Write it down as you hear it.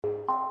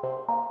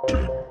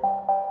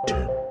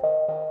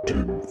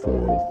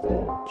Tinfoil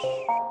thoughts.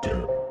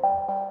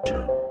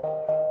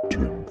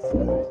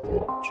 Tinfoil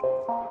thoughts.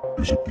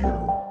 Is it you?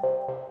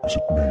 Is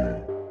it me?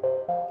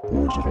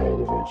 Or is it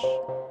all of us?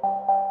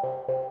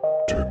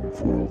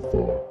 Tinfoil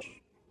thoughts.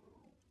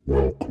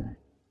 Welcome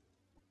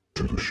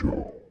to the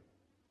show.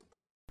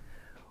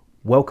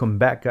 Welcome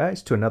back,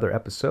 guys, to another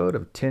episode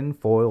of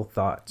Tinfoil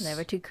Thoughts.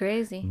 Never too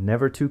crazy.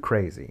 Never too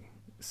crazy.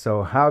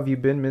 So how have you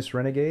been, Miss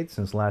Renegade,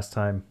 since last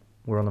time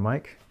we were on the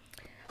mic?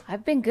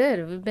 I've been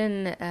good. We've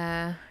been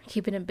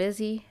keeping it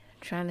busy,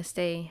 trying to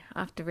stay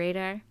off the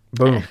radar.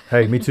 Boom.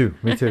 Hey, me too.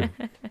 Me too.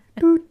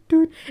 Doot,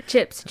 doot.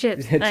 Chips.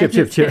 Chip.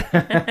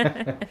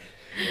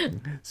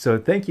 So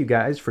thank you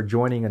guys for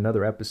joining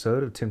another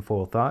episode of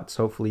Tinfoil Thoughts.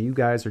 Hopefully you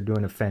guys are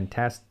doing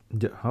fantastic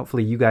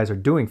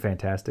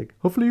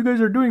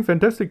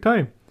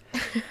time.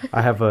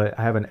 I have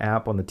an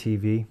app on the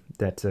TV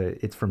that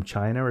it's from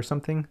China or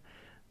something,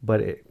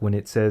 but when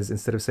it says,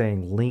 instead of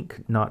saying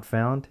link not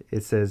found,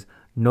 it says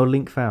no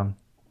link found.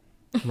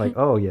 I'm like,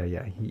 oh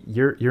yeah,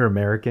 you're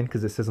American,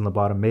 because it says on the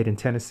bottom, made in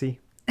Tennessee.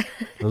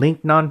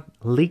 Link no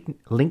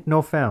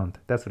found.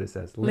 That's what it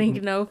says.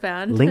 Link no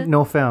found. Link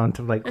no found.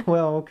 I'm like,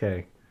 well,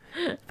 okay,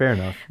 fair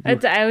enough.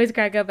 I always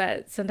crack up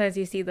at, sometimes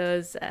you see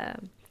those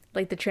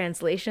like the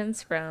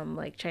translations from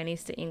like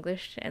Chinese to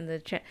English, and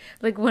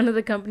like one of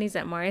the companies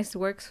that Marius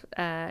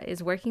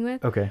is working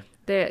with. Okay.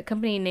 The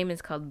company name is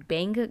called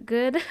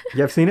Banggood.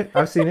 Yeah, I've seen it.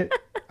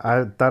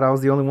 I thought I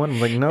was the only one. I'm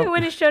like, no.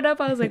 When it showed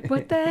up, I was like,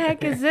 what the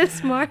heck is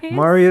this, Marius?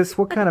 Marius,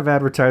 what kind of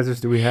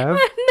advertisers do we have?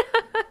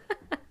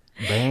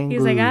 Bang.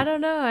 He's like, I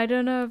don't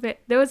know if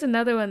it. There was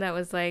another one that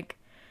was like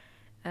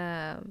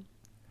it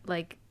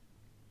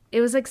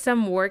was like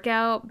some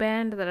workout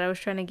band that I was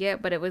trying to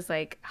get, but it was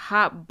like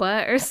Hot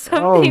Butt or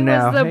something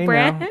was the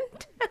brand. Now.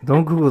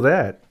 Don't Google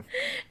that.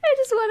 I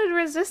just wanted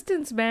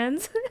resistance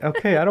bands.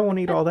 Okay, I don't want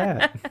to eat all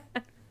that.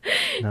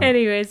 No.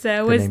 Anyways,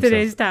 what's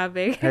today's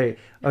topic? Hey,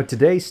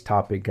 today's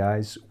topic,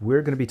 guys,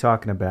 we're going to be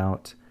talking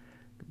about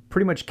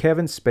pretty much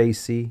Kevin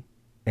Spacey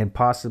and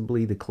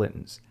possibly the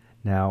Clintons.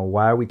 Now,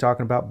 why are we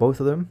talking about both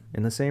of them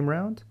in the same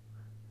round?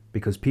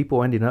 Because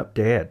people ended up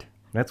dead.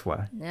 That's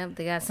why. Yep,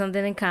 they got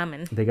something in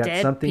common. They got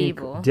dead something.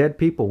 People. Dead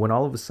people. When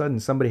all of a sudden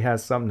somebody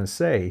has something to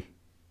say.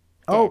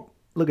 Dead. Oh,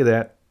 look at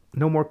that.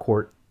 No more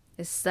court.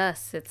 It's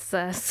sus.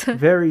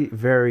 Very,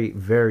 very,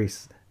 very,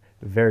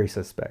 very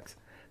suspect.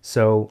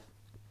 So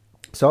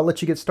I'll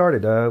let you get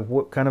started.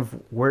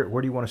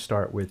 Where do you want to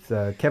start with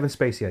Kevin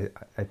Spacey?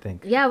 I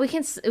think. Yeah, we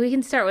can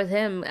start with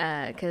him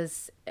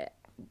because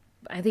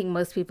I think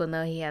most people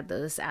know he had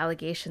those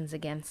allegations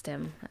against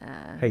him.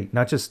 Hey,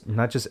 not just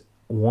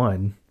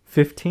one,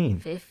 15.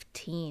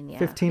 15, yeah.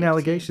 15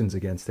 allegations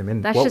against him.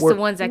 And that's just the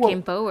ones that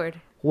came forward.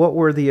 What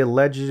were the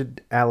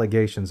alleged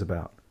allegations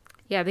about?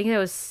 Yeah, I think it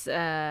was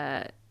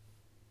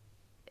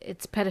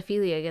it's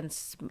pedophilia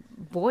against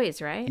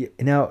boys, right?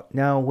 Yeah,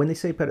 now when they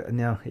say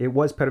it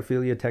was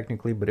pedophilia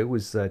technically, but it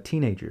was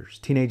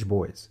teenage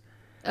boys.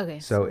 Okay.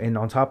 So, and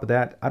on top of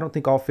that, I don't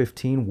think all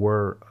 15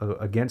 were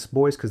against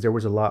boys, because there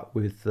was a lot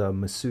with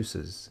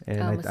masseuses.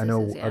 And I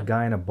know a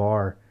guy in a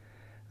bar,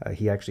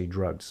 he actually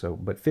drugged. So,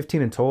 but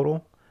 15 in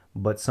total,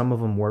 but some of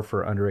them were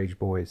for underage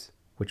boys,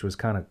 which was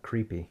kind of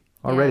creepy.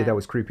 Already, that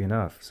was creepy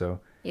enough.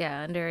 So.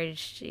 Yeah,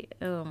 underage.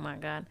 Oh my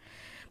God.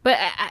 But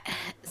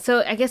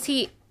so I guess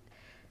he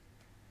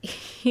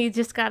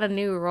just got a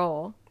new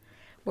role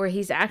where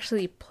he's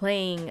actually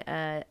playing,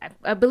 I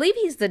believe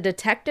he's the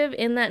detective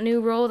in that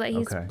new role that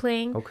he's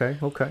playing.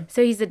 Okay.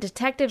 So he's a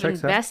detective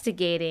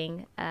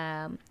investigating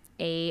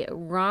a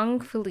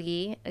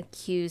wrongfully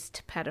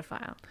accused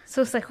pedophile.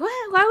 So it's like,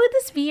 what? Why would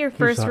this be your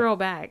first role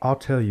back? I'll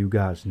tell you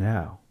guys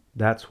now.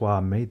 That's why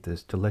I made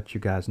this, to let you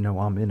guys know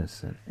I'm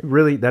innocent.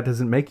 Really, that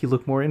doesn't make you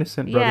look more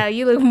innocent, brother? Yeah,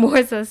 you look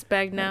more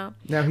suspect now.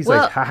 Now he's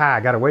like, haha, I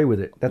got away with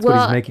it. That's what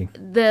he's making.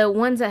 The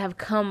ones that have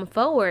come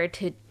forward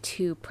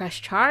to press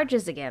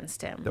charges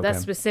against him. Okay. That's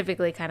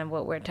specifically kind of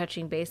what we're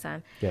touching base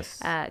on. Yes.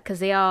 Because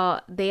they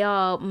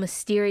all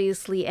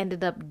mysteriously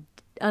ended up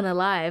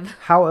unalive.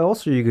 How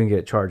else are you going to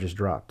get charges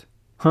dropped?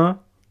 Huh?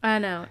 I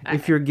know.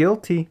 If you're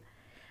guilty.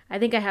 I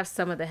think I have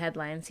some of the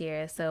headlines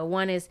here. So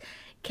one is,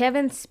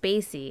 Kevin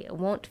Spacey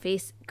won't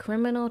face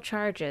criminal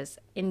charges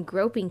in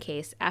groping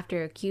case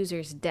after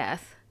accuser's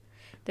death.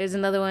 There's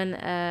another one.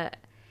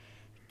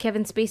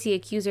 Kevin Spacey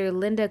accuser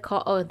Linda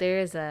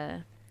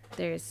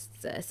there's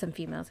some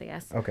females, I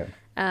guess. Okay.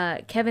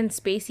 Kevin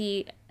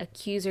Spacey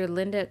accuser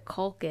Linda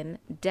Culkin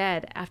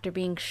dead after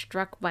being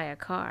struck by a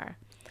car.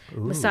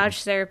 Ooh.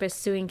 Massage therapist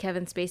suing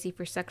Kevin Spacey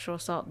for sexual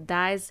assault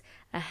dies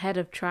ahead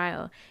of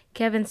trial.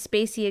 Kevin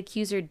Spacey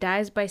accuser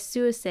dies by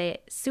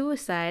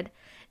suicide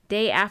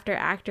day after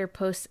actor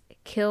posts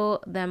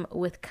 "kill them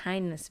with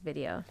kindness"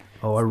 video.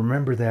 Oh, I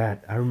remember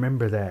that.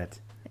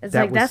 It's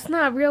that's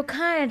not real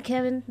kind,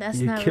 Kevin. That's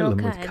not real kind. You kill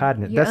them with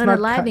kindness. You're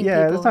unaliving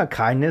people. That's not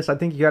kindness. I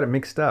think you got it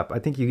mixed up. I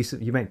think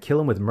you meant kill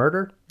them with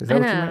murder. Is that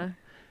what you meant?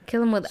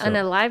 Kill them with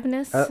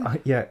unaliveness.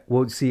 Yeah.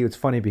 Well, see, it's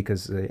funny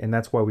because, and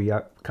that's why we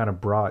kind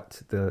of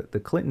brought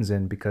the Clintons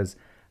in, because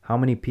how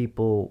many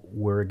people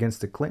were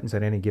against the Clintons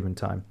at any given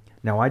time?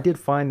 Now, I did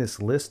find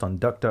this list on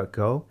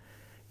DuckDuckGo.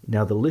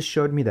 Now, the list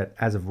showed me that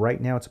as of right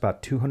now, it's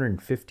about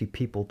 250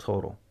 people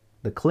total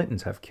the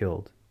Clintons have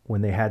killed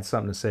when they had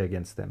something to say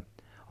against them.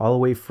 All the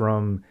way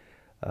from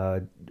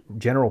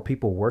general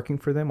people working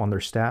for them on their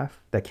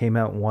staff that came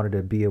out and wanted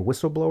to be a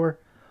whistleblower,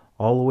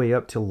 all the way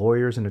up to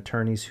lawyers and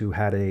attorneys who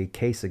had a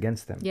case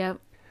against them. Yep.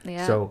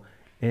 Yeah. So,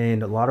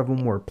 and a lot of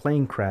them were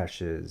plane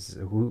crashes.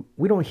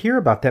 We don't hear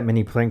about that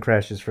many plane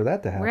crashes for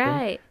that to happen.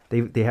 Right.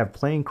 They have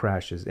plane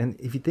crashes. And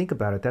if you think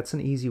about it, that's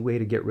an easy way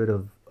to get rid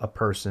of a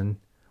person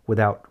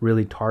without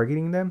really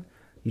targeting them.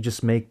 You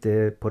just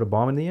put a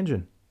bomb in the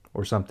engine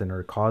or something,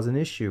 or cause an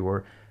issue,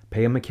 or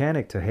pay a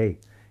mechanic to, hey,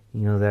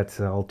 that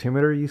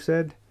altimeter you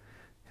said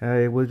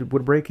it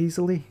would break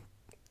easily.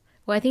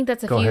 Well, I think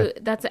that's Go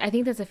ahead. I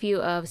think that's a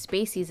few of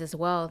Spacey's as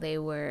well.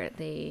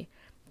 They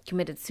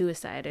committed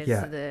suicide.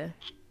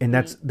 And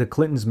that's the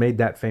Clintons made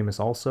that famous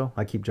also.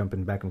 I keep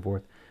jumping back and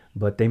forth,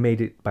 but they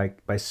made it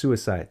by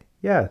suicide.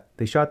 Yeah,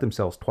 they shot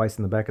themselves twice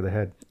in the back of the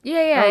head.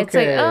 Yeah. Okay, It's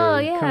like, oh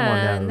yeah. come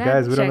on now, that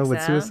guys. We don't know checks what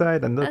out.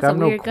 suicide. And look, That's a I'm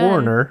no weird gun.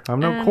 coroner. I'm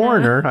no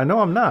coroner. I know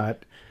I'm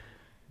not.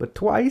 But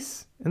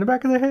twice in the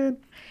back of the head.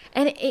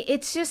 And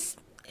it's just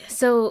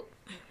so.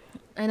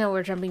 I know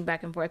we're jumping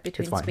back and forth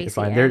between It's fine. Spacey It's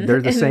fine. and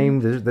They're the same.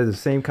 They're the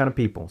same kind of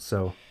people.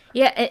 So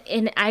yeah,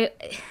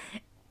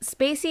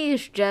 Spacey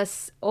is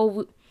just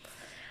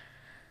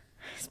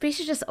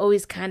Spacey's just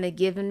always kind of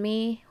given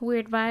me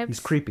weird vibes. he's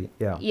creepy.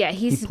 Yeah. Yeah,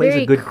 he's he plays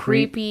very a good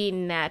creep. creepy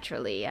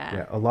naturally. Yeah.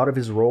 Yeah, a lot of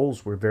his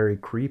roles were very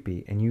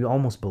creepy, and you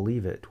almost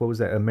believe it. What was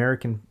that?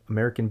 American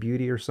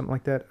Beauty or something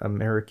like that?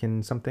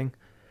 American something,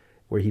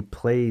 where he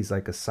plays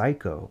like a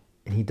psycho,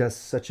 and he does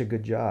such a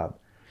good job.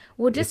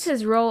 Well, just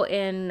his role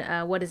in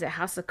what is it,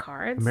 House of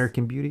Cards?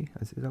 American Beauty,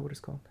 is that what it's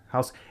called?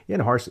 In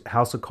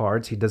House of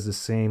Cards, he does the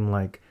same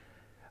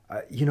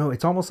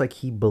it's almost like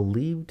he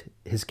believed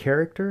his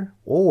character,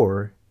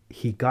 or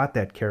he got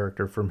that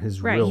character from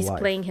his Right, real he's life.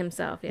 playing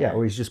himself. Yeah, Yeah.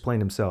 or he's just playing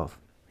himself.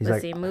 He's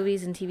Let's like, see,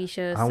 movies and TV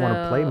shows. I want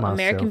to play myself.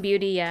 American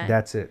Beauty, yeah.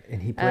 That's it.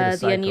 And he played a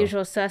psycho. The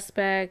Unusual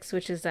Suspects,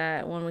 which is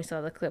that one we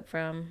saw the clip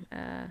from.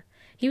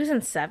 He was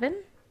in Seven.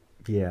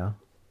 Yeah.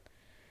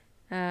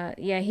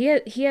 Yeah,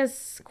 he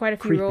has quite a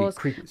few roles.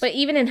 Creepy. But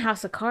even in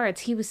House of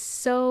Cards, he was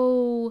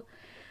so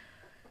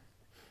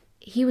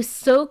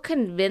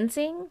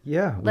convincing.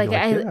 Yeah.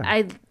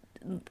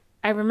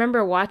 I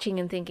remember watching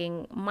and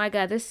thinking, my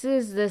God, this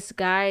is this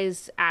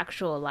guy's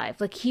actual life.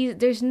 Like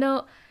he's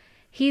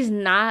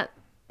not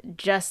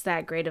just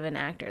that great of an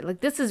actor.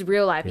 Like this is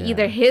real life. Yeah.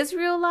 Either his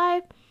real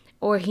life,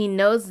 or he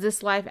knows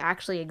this life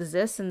actually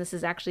exists and this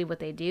is actually what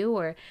they do,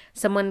 or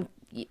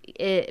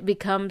it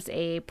becomes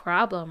a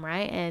problem,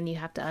 right? And you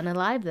have to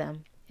unalive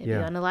them. If you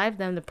unalive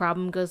them, the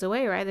problem goes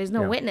away, right? There's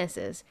no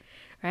witnesses,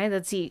 right?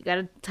 You got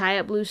to tie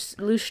up loose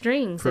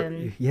strings.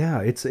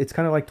 It's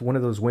kind of like one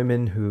of those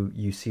women who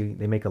you see,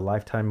 they make a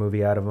Lifetime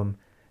movie out of them.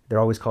 They're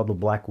always called the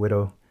Black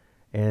Widow.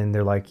 And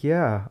they're like,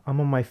 yeah, I'm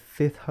on my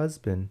 5th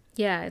husband.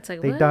 Yeah, it's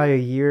like, they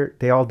what?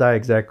 they all die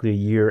exactly a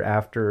year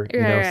after,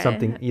 Right.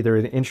 something, either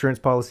an insurance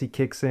policy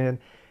kicks in,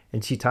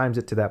 and she times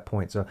it to that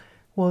point. So,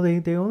 well,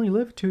 they only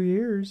live 2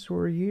 years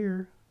or a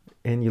year.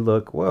 And you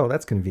look, well,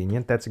 that's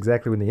convenient. That's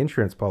exactly when the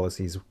insurance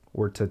policies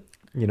were to,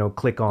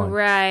 click on.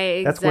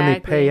 Right, That's when they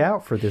pay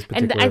out for this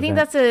particular And I think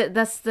event.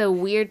 that's the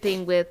weird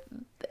thing with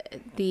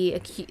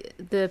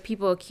the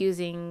people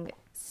accusing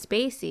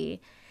Spacey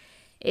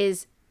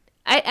is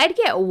I'd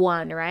get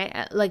one,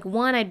 right? Like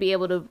one, I'd be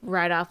able to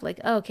write off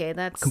like, okay,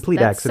 that's complete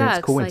that accidents,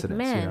 sucks. coincidence.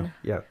 Like, man.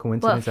 Yeah,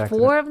 coincidence, But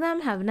accident. 4 of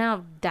them have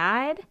now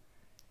died.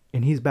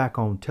 And he's back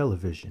on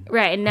television.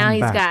 Right, and now I'm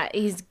back.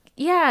 it's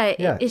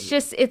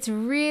just, it's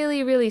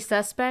really, really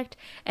suspect.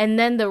 And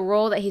then the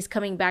role that he's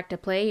coming back to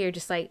play, you're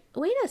just like,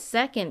 wait a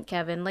second,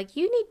 Kevin. Like,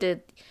 you need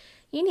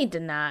to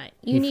not.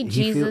 You need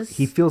Jesus.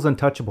 He feels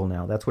untouchable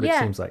now. That's what it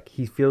Yeah. seems like.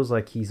 He feels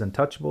like he's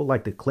untouchable,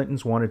 like the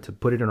Clintons wanted to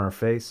put it in our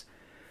face.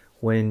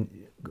 When,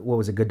 what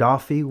was it,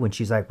 Gaddafi? When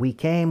she's like, we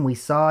came, we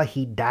saw,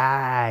 he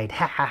died.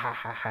 Ha, ha, ha,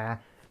 ha, ha.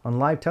 On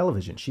live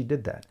television, she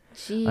did that.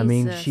 I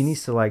mean, she Jesus.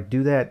 needs to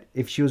do that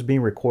if she was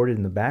being recorded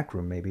in the back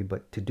room maybe,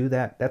 but to do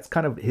that, that's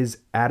kind of his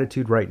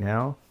attitude right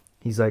now.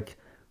 He's like,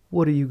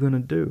 what are you going to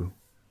do?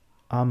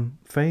 I'm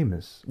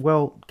famous.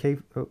 Well, okay.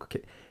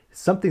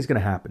 Something's going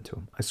to happen to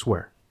him. I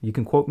swear. You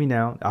can quote me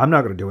now. I'm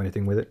not going to do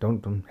anything with it.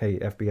 Don't, hey,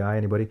 FBI,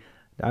 anybody.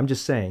 I'm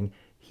just saying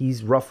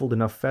he's ruffled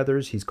enough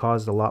feathers. He's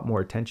caused a lot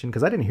more attention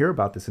because I didn't hear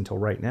about this until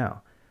right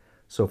now.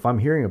 So if I'm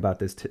hearing about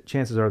this,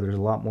 chances are there's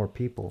a lot more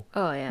people.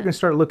 Oh, yeah. They're going to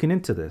start looking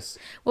into this.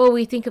 Well,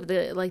 we think of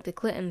the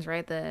Clintons,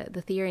 right?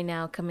 The theory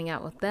now coming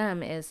out with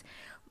them is,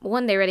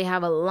 one, they already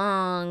have a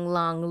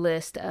long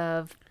list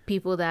of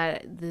people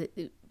that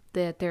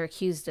they're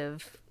accused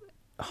of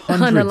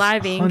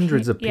unaliving.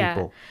 Hundreds of people.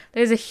 Yeah.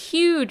 There's a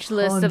huge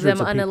list of them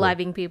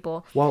unaliving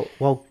people.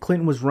 While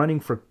Clinton was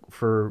running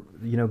for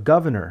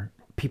governor,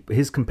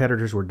 his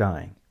competitors were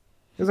dying.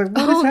 It's like,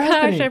 what is Oh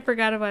happening? gosh, I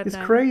forgot about It's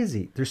that.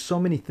 crazy. There's so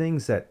many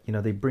things that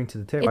they bring to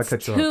the table. I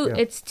cut you off. Yeah.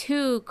 It's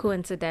too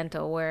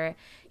coincidental where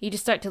you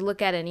just start to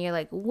look at it and you're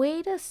like,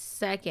 wait a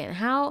second,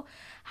 how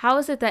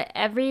is it that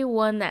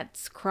everyone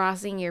that's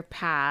crossing your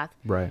path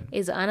Right.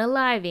 is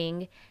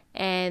unaliving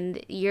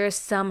and you're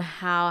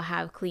somehow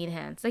have clean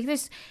hands? Like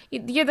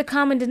you're the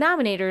common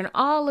denominator in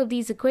all of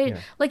these equations.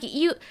 Yeah. Like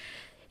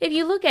if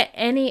you look at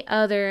any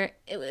other,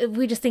 if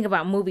we just think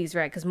about movies,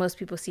 right? Because most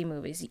people see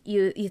movies.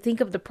 You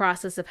think of the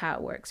process of how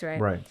it works,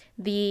 right? Right.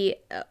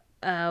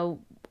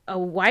 A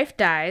wife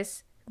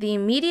dies.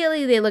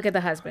 Immediately they look at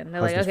the husband.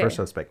 They're Husband's like, first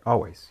okay, suspect.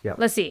 Always. Yeah.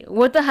 let's see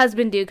what the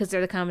husband do because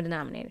they're the common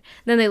denominator.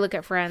 Then they look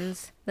at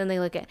friends. Then they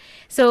look at.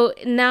 So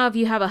now if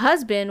you have a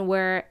husband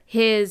where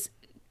his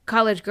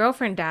college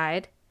girlfriend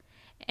died,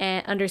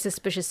 and under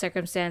suspicious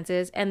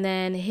circumstances, and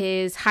then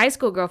his high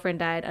school girlfriend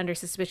died under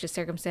suspicious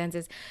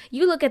circumstances,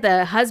 you look at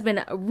the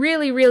husband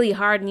really, really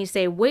hard and you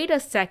say, wait a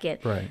second.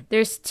 Right.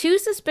 There's 2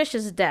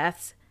 suspicious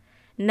deaths,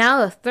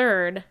 now a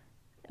third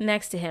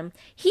next to him.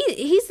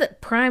 He's the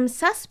prime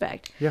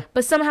suspect. Yeah.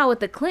 But somehow with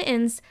the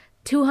Clintons,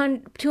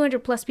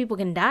 200 plus people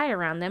can die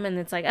around them, and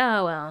it's like,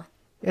 oh, well.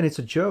 And it's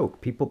a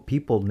joke.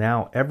 People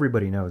now,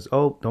 everybody knows,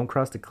 oh, don't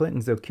cross the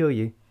Clintons, they'll kill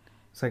you.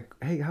 It's like,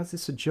 hey, how's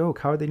this a joke?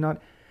 How are they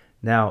not?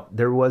 Now,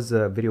 there was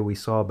a video we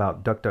saw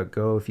about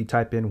DuckDuckGo. If you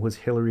type in, was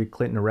Hillary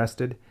Clinton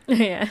arrested?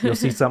 Yeah. You'll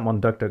see something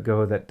on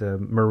DuckDuckGo that the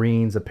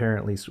Marines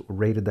apparently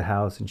raided the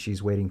house and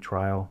she's waiting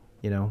trial.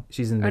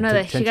 She's in the Or no,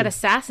 that she detention. got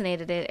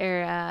assassinated.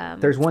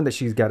 There's one that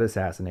she's got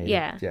assassinated.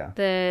 Yeah.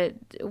 Yeah.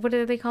 What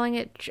are they calling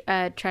it?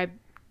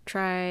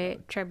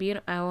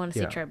 Tribunal. I want to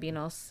say Yeah.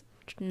 tribunals.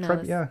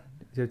 No. Yeah.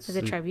 It's Is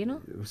it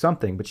tribunal?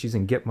 something, but she's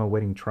in Gitmo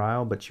waiting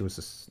trial, but she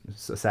was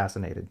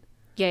assassinated.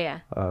 Yeah.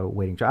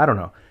 Waiting trial. I don't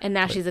know. And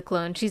now she's a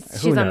clone.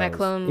 She's Who on that knows?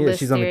 clone Yeah, list.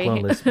 she's on the theory.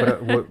 clone list.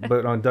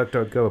 But on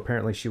DuckDuckGo,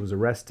 apparently she was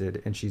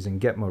arrested and she's in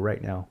Gitmo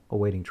right now,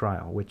 awaiting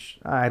trial. Which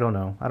I don't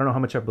know. I don't know how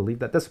much I believe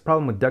that. That's the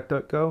problem with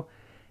DuckDuckGo,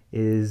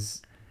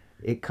 is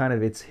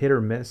it's hit or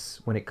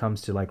miss when it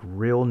comes to like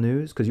real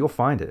news, because you'll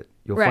find it.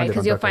 Right,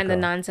 because you'll find the DuckDuckGo.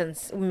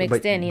 nonsense mixed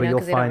But in, you'll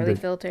because they don't find really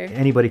that filter.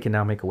 Anybody can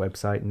now make a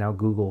website. Now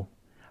Google.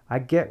 I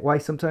get why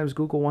sometimes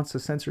Google wants to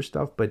censor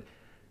stuff, but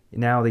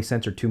now they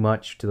censor too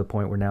much to the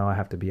point where now I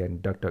have to be on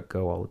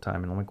DuckDuckGo all the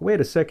time. And I'm like, wait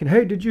a second.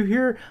 Hey, did you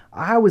hear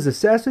I was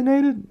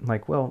assassinated? I'm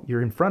like, well,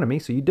 you're in front of me,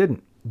 so you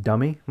didn't,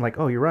 dummy. I'm like,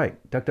 oh, you're right.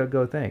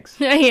 DuckDuckGo, thanks.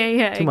 Yeah,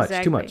 Too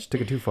exactly. much.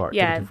 Took it too far.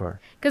 Yeah, Took it too far.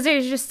 because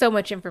there's just so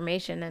much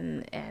information,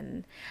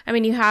 and I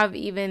mean, you have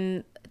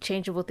even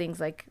changeable things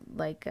like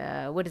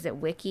what is it,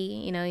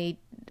 Wiki?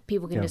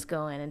 People can Yeah. just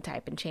go in and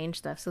type and change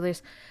stuff. So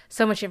there's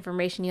so much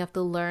information you have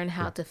to learn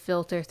how to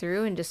filter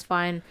through and just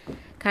find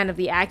kind of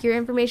the accurate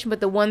information. But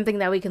the one thing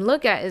that we can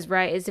look at is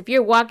if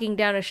you're walking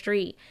down a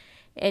street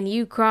and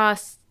you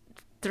cross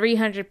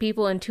 300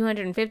 people and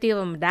 250 of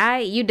them die,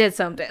 you did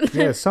something.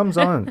 Yeah, something's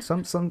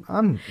on. Some.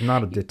 I'm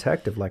not a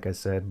detective, like I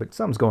said, but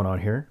something's going on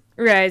here.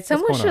 Right.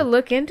 Someone going should on?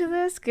 look into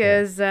this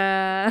because,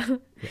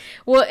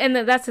 well, and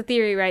that's the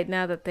theory right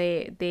now, that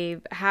they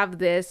have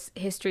this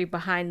history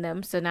behind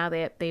them. So now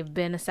they've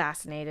been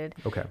assassinated.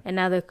 Okay. And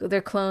now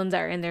their clones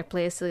are in their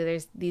place. So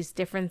there's these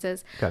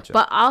differences. Gotcha.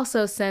 But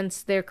also,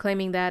 since they're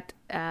claiming that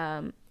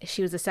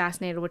she was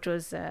assassinated, which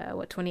was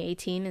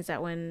 2018? Is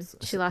that when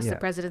she lost the Yeah,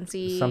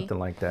 presidency? Something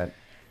like that.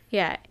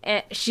 Yeah,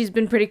 and she's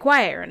been pretty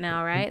quiet right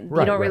now, right? You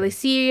Right, don't really right.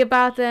 see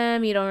about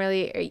them. You don't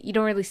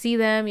really see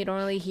them. You don't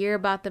really hear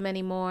about them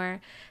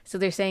anymore. So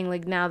they're saying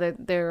like now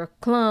that they're a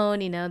clone,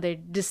 they're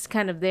just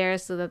kind of there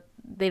so that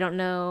they don't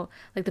know,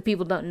 like the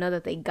people don't know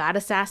that they got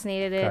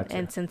assassinated, Gotcha.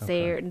 and since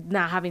Okay. they're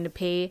not having to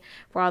pay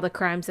for all the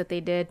crimes that they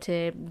did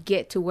to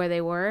get to where they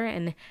were,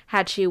 and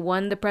had she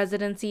won the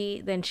presidency,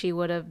 then she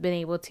would have been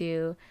able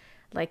to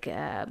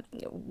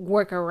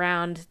work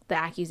around the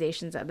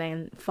accusations that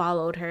then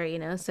followed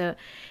her. So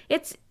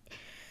it's,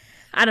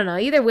 I don't know,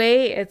 either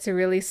way it's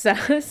really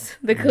sus.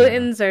 The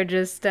Clintons are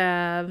just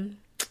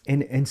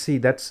And see,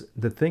 that's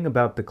the thing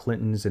about the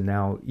Clintons, and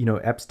now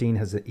Epstein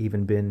has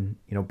even been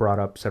brought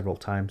up several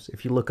times.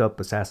 If you look up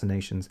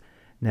assassinations,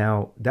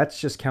 now that's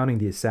just counting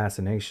the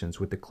assassinations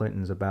with the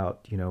Clintons,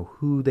 about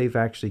who they've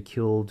actually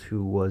killed,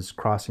 who was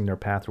crossing their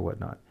path or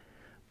whatnot.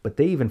 But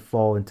they even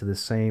fall into the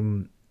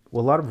same.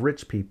 Well, a lot of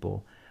rich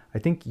people. I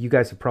think you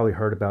guys have probably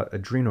heard about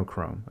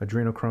adrenochrome.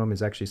 Adrenochrome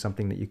is actually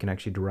something that you can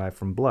actually derive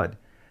from blood.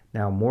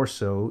 Now, more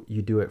so,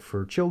 you do it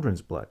for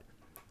children's blood.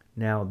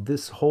 Now,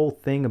 this whole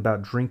thing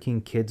about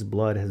drinking kids'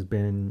 blood has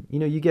been,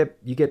 you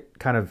get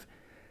kind of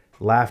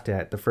laughed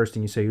at. The first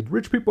thing you say,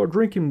 rich people are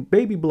drinking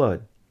baby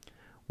blood.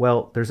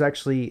 Well, there's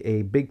actually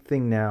a big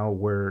thing now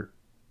where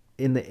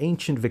in the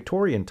ancient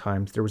Victorian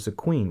times, there was a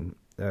queen.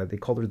 They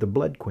called her the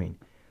Blood Queen.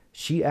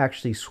 She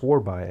actually swore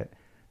by it,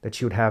 that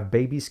she would have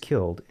babies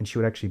killed and she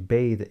would actually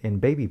bathe in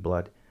baby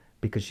blood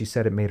because she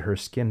said it made her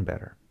skin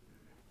better.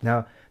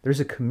 Now,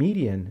 there's a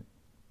comedian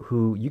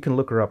who, you can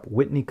look her up,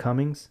 Whitney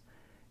Cummings.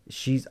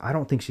 I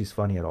don't think she's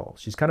funny at all.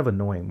 She's kind of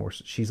annoying.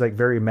 She's like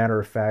very matter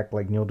of fact,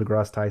 like Neil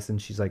deGrasse Tyson.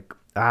 She's like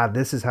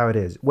this is how it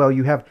is. Well,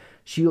 you have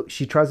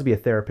she tries to be a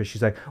therapist.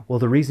 She's like, well,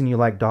 the reason you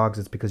like dogs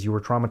is because you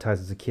were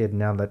traumatized as a kid, and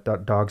now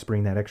that dogs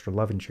bring that extra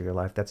love into your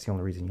life, that's the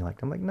only reason you like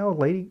them. I'm like, no,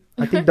 lady,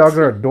 I think dogs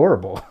are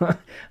adorable.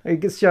 I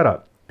guess shut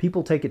up.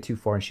 People take it too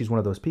far, and she's one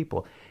of those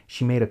people.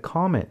 She made a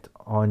comment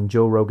on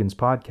Joe Rogan's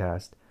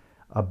podcast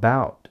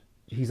about,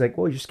 he's like,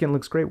 well, your skin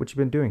looks great. What you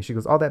been doing? She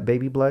goes, all that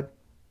baby blood.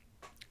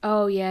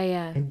 Oh, yeah,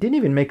 yeah. And didn't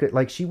even make it,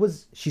 like, she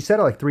said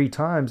it like 3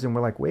 times, and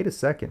we're like, wait a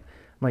second.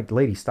 I'm like,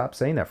 lady, stop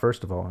saying that,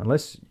 first of all.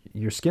 Unless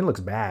your skin looks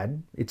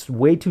bad. It's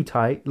way too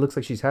tight. It looks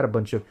like she's had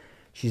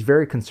she's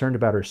very concerned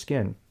about her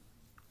skin.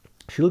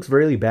 She looks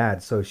really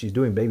bad, so she's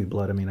doing baby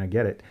blood. I mean, I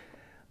get it.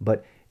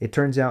 But it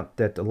turns out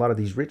that a lot of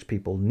these rich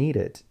people need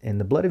it. And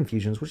the blood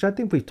infusions, which I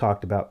think we've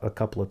talked about a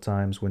couple of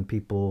times, when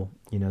people,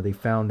 they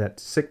found that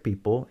sick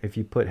people, if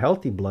you put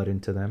healthy blood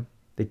into them,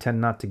 they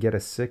tend not to get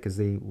as sick as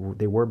they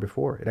were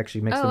before. It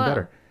actually makes them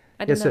better.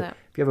 I didn't know that.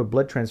 If you have a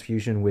blood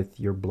transfusion with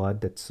your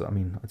blood it's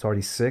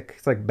already sick.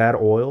 It's like bad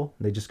oil.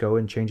 They just go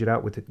and change it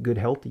out with good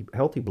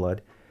healthy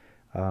blood.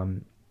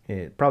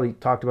 It probably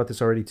talked about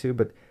this already too,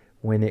 but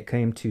when it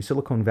came to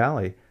Silicon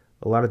Valley,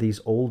 a lot of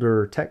these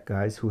older tech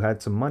guys who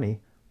had some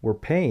money were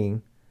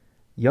paying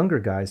younger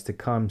guys to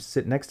come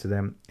sit next to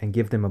them and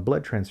give them a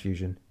blood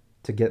transfusion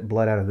to get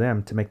blood out of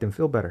them to make them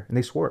feel better. And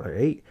they swore,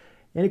 hey.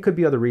 And it could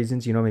be other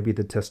reasons, maybe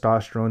the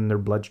testosterone in their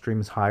bloodstream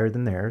is higher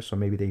than theirs, so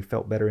maybe they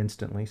felt better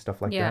instantly,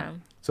 stuff like that.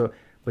 So,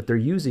 but they're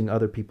using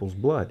other people's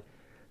blood.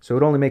 So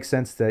it only makes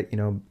sense that,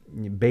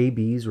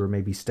 babies, or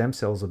maybe stem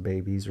cells of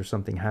babies or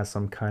something, has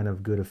some kind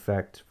of good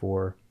effect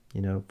for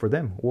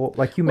them. Well,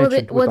 like you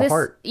mentioned with the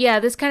heart.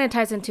 Yeah, this kind of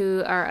ties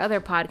into our other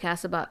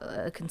podcast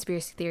about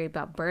conspiracy theory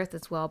about birth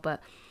as well,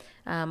 but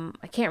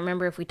I can't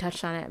remember if we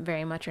touched on it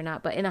very much or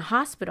not. But in a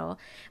hospital,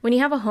 when you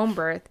have a home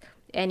birth,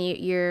 and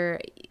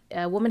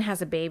a woman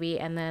has a baby,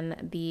 and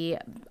then the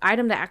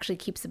item that actually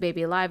keeps the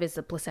baby alive is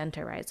the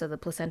placenta, right? So the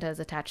placenta is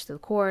attached to the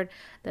cord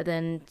that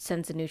then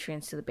sends the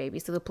nutrients to the baby.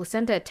 So the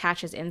placenta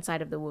attaches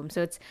inside of the womb.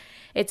 So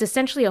it's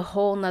essentially a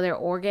whole nother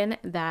organ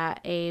that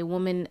a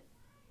woman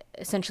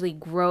essentially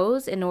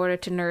grows in order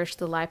to nourish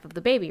the life of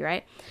the baby,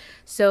 right?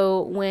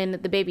 So when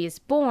the baby is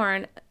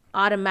born,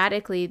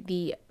 automatically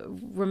the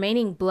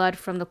remaining blood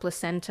from the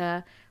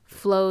placenta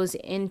flows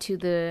into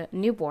the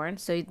newborn.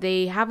 So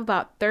they have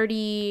about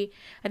 30%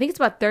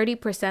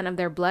 of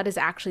their blood is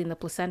actually in the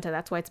placenta.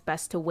 That's why it's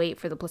best to wait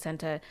for the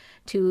placenta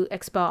to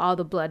expel all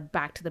the blood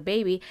back to the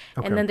baby.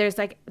 Okay. And then there's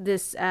like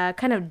this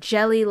kind of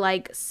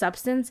jelly-like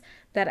substance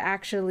that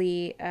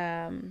actually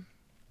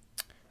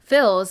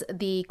fills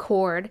the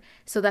cord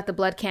so that the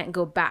blood can't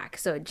go back.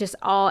 So it just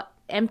all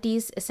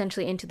empties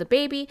essentially into the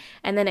baby,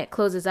 and then it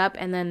closes up,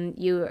 and then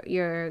you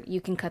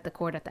can cut the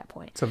cord at that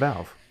point. It's a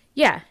valve.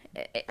 Yeah.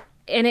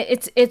 And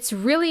it's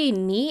really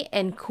neat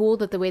and cool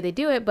that the way they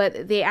do it,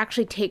 but they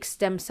actually take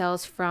stem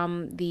cells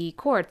from the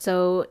cord.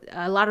 So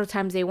a lot of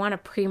times they want to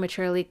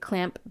prematurely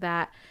clamp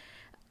that.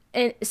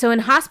 And so in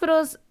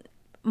hospitals,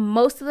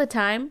 most of the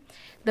time,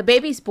 the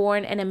baby's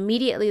born and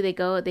immediately they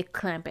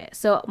clamp it.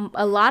 So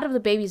a lot of the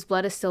baby's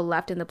blood is still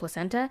left in the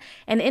placenta.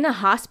 And in a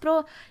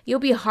hospital, you'll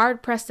be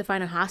hard pressed to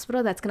find a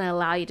hospital that's going to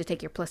allow you to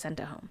take your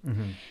placenta home.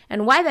 Mm-hmm.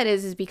 And why that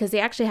is because they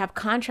actually have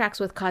contracts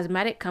with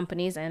cosmetic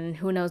companies and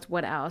who knows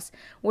what else,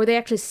 where they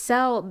actually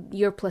sell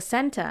your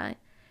placenta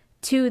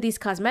to these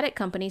cosmetic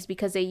companies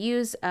because they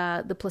use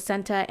the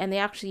placenta, and they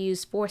actually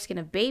use foreskin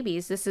of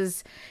babies. This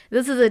is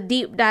a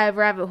deep dive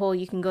rabbit hole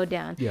you can go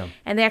down. Yeah.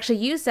 And they actually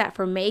use that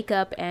for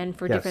makeup and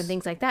for different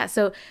things like that.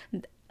 So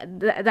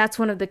that's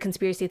one of the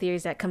conspiracy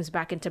theories that comes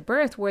back into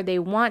birth, where they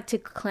want to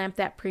clamp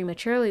that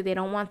prematurely. They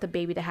don't want the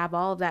baby to have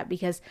all of that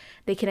because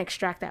they can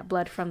extract that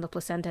blood from the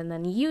placenta and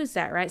then use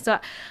that, right? So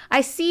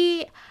I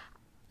see,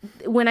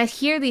 when I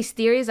hear these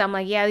theories, I'm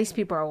like, yeah, these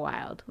people are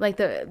wild.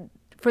 Like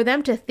for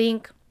them to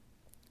think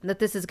that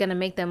this is going to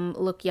make them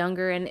look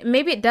younger, and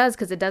maybe it does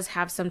because it does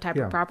have some type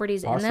of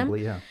properties in them.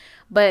 Yeah.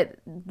 But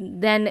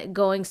then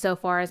going so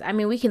far as,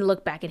 we can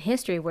look back in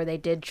history where they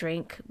did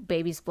drink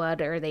baby's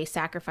blood, or they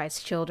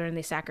sacrificed children,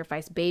 they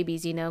sacrificed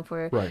babies,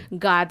 for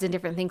gods and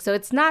different things. So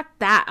it's not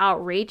that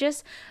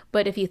outrageous.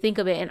 But if you think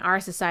of it in our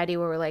society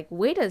where we're like,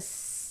 wait a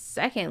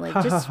second,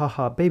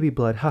 like baby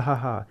blood, ha ha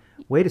ha.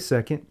 Wait a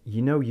second,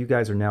 you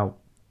guys are now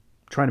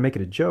trying to make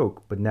it a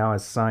joke, but now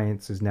as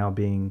science is now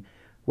being,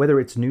 whether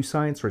it's new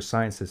science or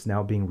science that's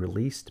now being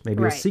released,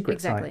 maybe a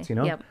secret science,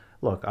 Yep.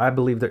 Look, I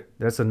believe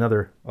that's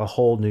a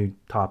whole new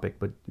topic,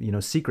 but,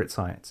 secret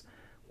science,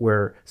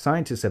 where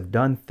scientists have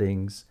done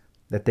things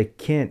that they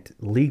can't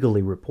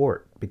legally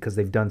report because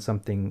they've done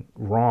something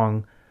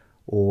wrong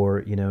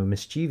or,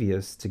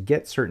 mischievous to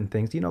get certain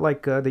things.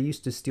 Like they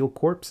used to steal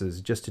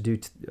corpses just to do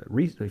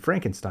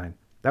Frankenstein.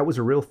 That was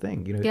a real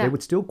thing. They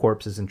would steal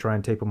corpses and try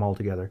and tape them all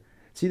together.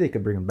 See, they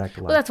could bring them back to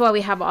life. Well, that's why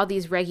we have all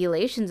these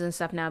regulations and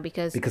stuff now,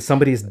 because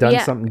somebody's done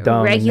something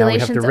dumb.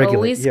 Regulations and now we have to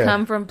always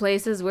come from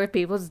places where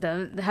people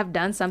have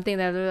done something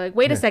that they're like,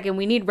 wait a second,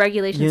 we need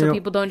regulations so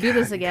people don't do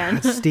this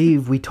again.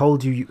 Steve, we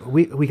told you,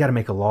 we got to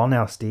make a law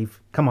now, Steve.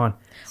 Come on.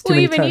 Well,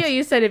 even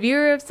you said if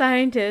you're a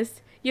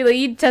scientist,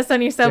 You test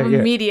on yourself Yeah, yeah.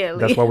 immediately.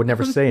 That's why I would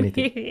never say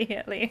anything.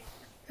 Immediately.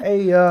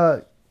 Hey,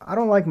 I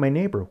don't like my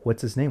neighbor.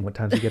 What's his name? What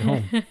time does he get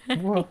home?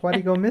 Well, why'd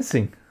he go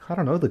missing? I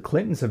don't know. The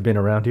Clintons have been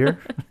around here.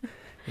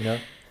 You know?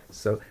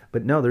 So,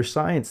 but no, there's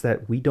science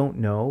that we don't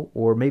know,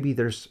 or maybe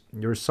there's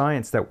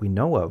science that we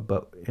know of,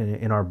 but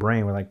in our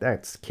brain, we're like,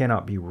 that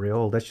cannot be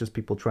real. That's just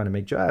people trying to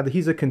make jokes.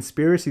 He's a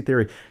conspiracy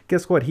theory.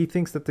 Guess what? He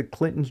thinks that the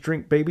Clintons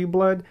drink baby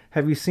blood.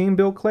 Have you seen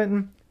Bill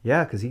Clinton?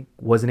 Yeah, because he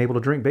wasn't able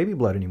to drink baby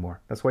blood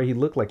anymore. That's why he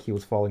looked like he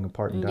was falling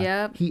apart and dying.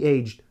 Yep. He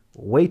aged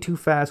way too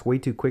fast, way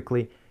too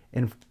quickly.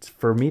 And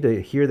for me to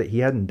hear that he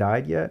hadn't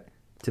died yet,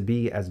 to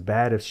be as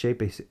bad of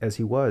shape as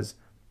he was,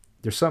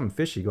 there's something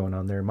fishy going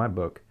on there in my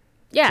book.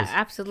 Yeah,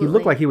 absolutely. He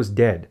looked like he was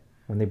dead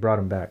when they brought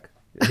him back.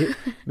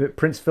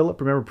 Prince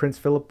Philip, remember Prince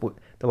Philip?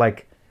 They're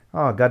like,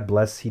 oh, God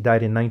bless. He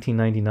died in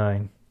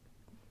 1999.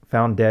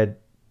 Found dead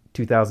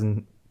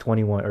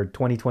 2021 or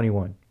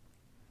 2021.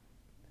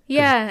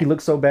 Yeah. He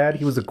looked so bad.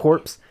 He was a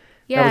corpse.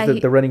 Yeah, that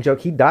was the running joke.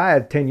 He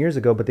died 10 years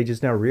ago, but they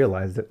just now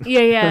realized it.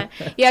 Yeah.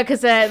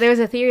 Because there was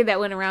a theory that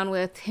went around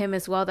with him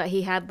as well that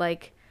he had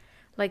like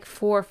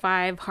 4 or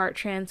 5 heart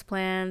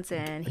transplants,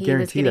 and he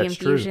was getting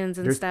infusions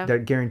and stuff. I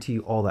guarantee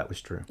you all that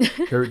was true.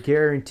 I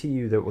guarantee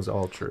you that was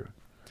all true.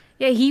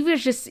 Yeah, he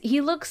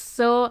looks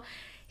so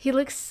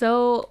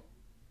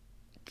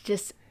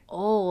just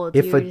old.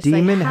 If You were a just like,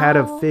 demon had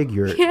a how?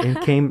 figure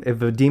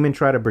if a demon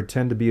tried to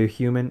pretend to be a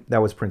human,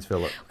 that was Prince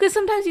Philip. Because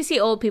sometimes you see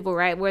old people,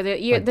 right, where they're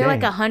like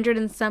dang. 100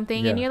 and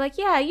something, and Yeah. you're like,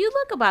 yeah, you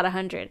look about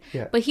 100.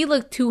 Yeah. But he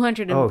looked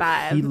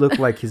 205. He looked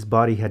like his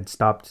body had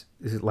stopped.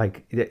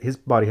 His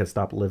body had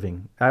stopped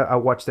living. I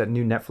watched that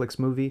new Netflix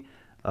movie,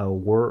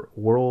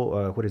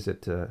 what is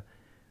it?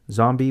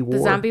 Zombie War.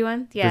 The zombie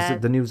one, yeah.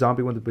 The new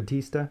zombie one with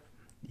Batista.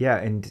 Yeah,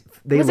 and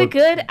Was it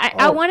good?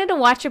 I wanted to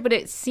watch it, but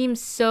it seemed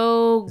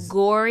so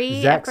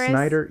gory. Zack at first.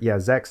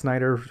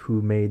 Snyder,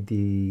 who made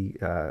the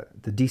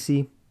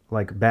DC,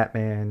 like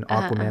Batman,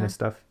 Aquaman, and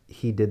stuff.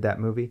 He did that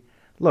movie.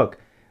 Look,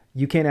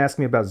 you can't ask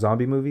me about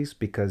zombie movies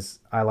because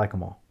I like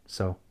them all.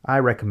 So I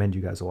recommend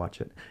you guys watch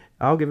it.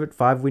 I'll give it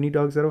 5 Weenie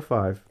Dogs out of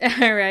 5.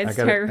 All right,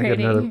 start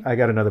rating. I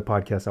got another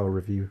podcast I'll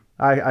review.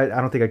 I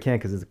don't think I can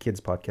because it's a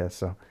kids podcast.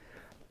 So,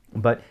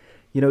 but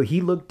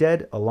he looked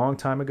dead a long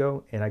time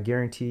ago, and I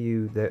guarantee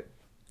you that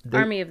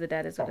Army of the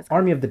Dead is what it's called.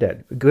 Army of the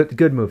Dead,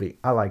 good movie.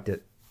 I liked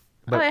it.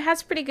 But it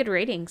has pretty good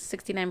ratings,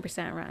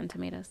 69% Rotten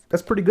Tomatoes.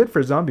 That's pretty good for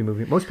a zombie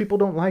movie. Most people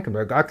don't like them.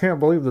 They're like, I can't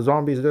believe the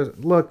zombies.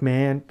 Look,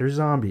 man, they're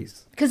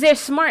zombies. Because they're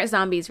smart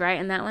zombies, right?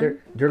 In that one,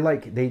 they're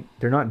like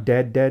they're not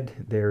dead.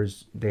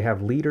 They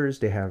have leaders.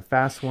 They have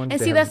fast ones.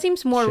 and see, that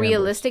seems more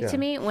realistic to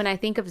me when I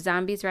think of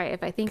zombies, right?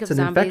 If I think of It's an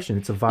zombies, infection.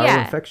 It's a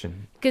viral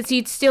infection. Because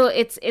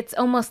it's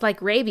almost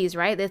like rabies,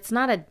 right? It's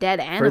not a dead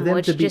animal.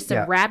 It's just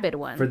a rabid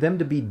one. For them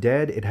to be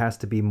dead, it has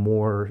to be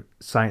more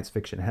science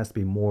fiction. It has to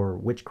be more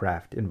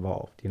witchcraft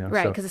involved.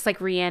 Right, because it's like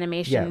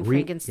reanimation,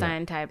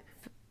 Frankenstein type.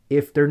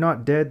 If they're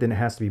not dead, then it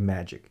has to be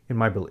magic, in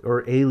my belief,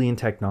 or alien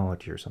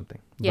technology or something.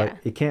 Yeah. But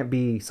it can't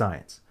be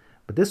science.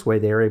 But this way,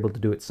 they are able to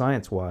do it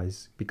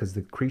science-wise because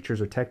the creatures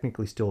are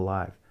technically still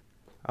alive.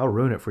 I'll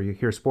ruin it for you.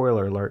 Here,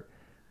 spoiler alert.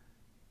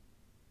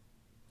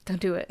 Don't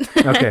do it.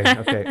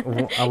 Okay.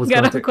 Well, I was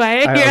got all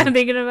quiet. You're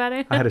thinking about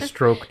it. I had a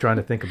stroke trying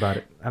to think about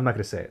it. I'm not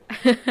going to say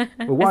it.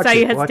 Well, watch I saw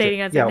you it,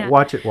 hesitating.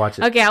 watch it.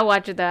 Okay, I'll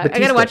watch it though. I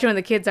gotta watch it when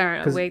the kids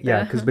aren't awake.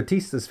 Yeah, because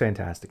Batista's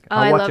fantastic. Oh,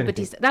 I love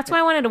Batista. That's why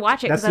I wanted to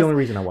watch it. That's the only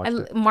reason I watched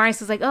it. Marius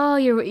was like, "Oh,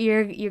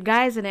 your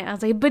guy's in it." I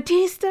was like,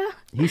 "Batista."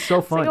 He's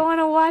so fun. Like, I want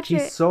to watch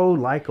it. He's so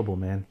likable,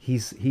 man.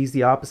 He's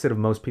the opposite of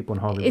most people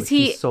in Hollywood.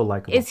 He's so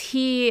likable. Is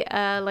he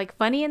like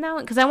funny in that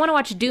one? Because I want to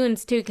watch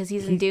Dunes too. Because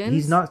he's in Dunes.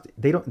 He's not.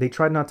 They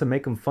tried not to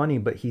make him funny,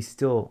 but he's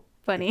still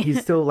funny. He's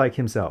still like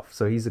himself.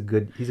 So he's a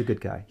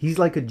good guy. He's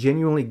like a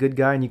genuinely good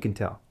guy, and you can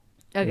tell.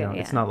 Okay,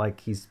 It's not like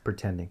he's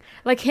pretending.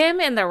 Like him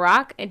and The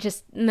Rock, it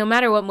just no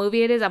matter what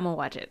movie it is, I'm gonna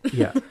watch it.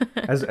 Yeah,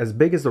 as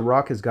big as The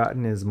Rock has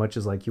gotten, as much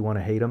as like you want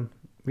to hate him,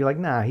 you're like,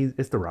 nah,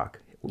 it's The Rock.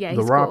 Yeah,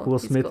 The Rock, cool. Will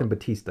Smith, and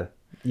Batista.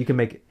 You can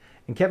make it.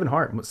 And Kevin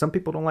Hart. Some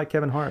people don't like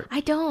Kevin Hart. I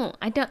don't.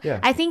 Yeah.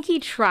 I think he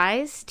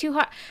tries too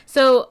hard.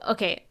 So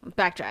okay,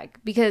 backtrack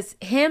because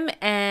him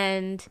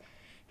and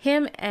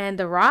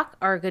The Rock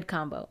are a good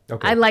combo.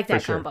 Okay, I like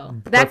that for sure.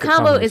 combo. That Perfect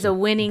combo is a combination.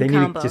 winning They need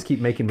combo. to just keep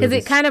making because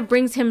movies. it kind of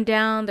brings him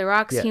down. The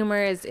Rock's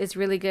humor is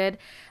really good.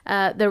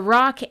 The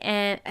Rock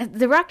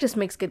just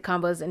makes good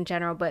combos in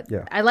general. But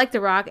I like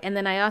The Rock, and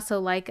then I also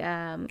like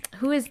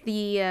who is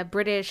the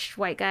British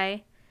white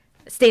guy?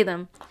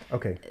 Statham.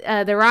 Okay.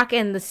 The Rock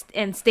and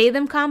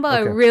Statham combo. Okay.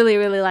 I really,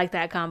 really like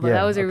that combo. Yeah,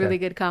 that was a really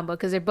good combo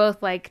because they're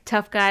both like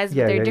tough guys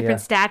with their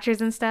different statures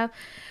and stuff.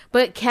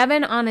 But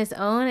Kevin on his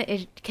own,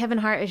 Kevin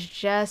Hart is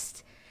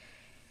just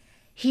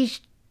he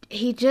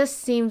just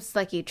seems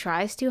like he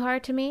tries too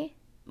hard to me.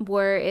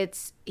 Where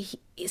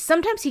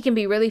sometimes he can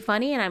be really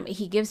funny and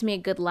he gives me a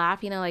good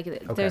laugh.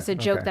 There's a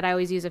joke that I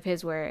always use of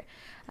his where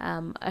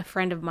a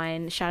friend of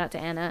mine, shout out to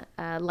Anna,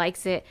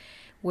 likes it.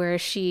 Where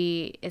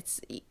he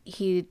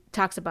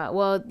talks about,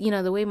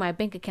 the way my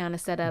bank account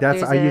is set up.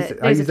 I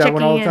use that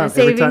one all the time.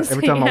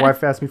 Every time my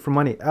wife asks me for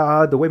money,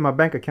 the way my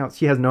bank account,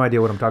 she has no idea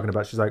what I'm talking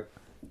about. She's like,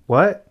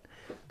 what?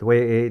 The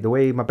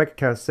way my bank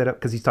account is set up,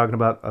 because he's talking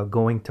about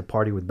going to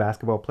party with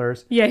basketball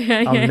players.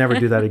 Yeah. I'll never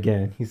do that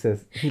again. He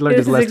says he learned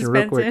his lesson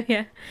real quick.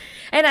 Yeah,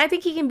 and I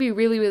think he can be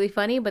really, really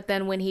funny. But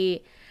then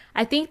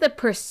I think the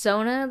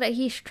persona that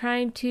he's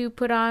trying to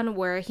put on,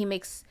 where he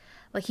makes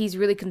like he's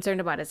really concerned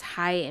about his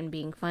height and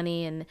being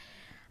funny, and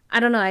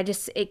I don't know.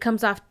 It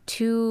comes off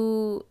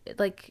too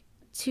like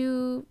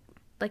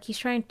he's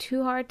trying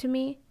too hard to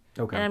me.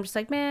 Okay. And I'm just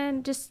like,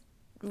 man, just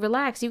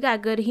relax. You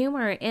got good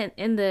humor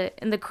in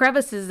the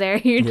crevices there.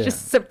 You're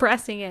just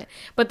suppressing it.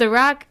 But The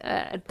Rock,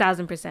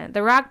 1,000%.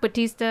 The Rock,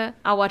 Batista,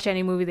 I'll watch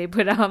any movie they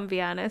put on,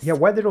 be honest. Yeah,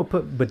 why they don't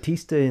put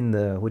Batista in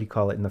the, what do you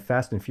call it, in the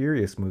Fast and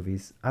Furious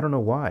movies? I don't know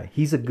why.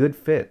 He's a good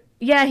fit.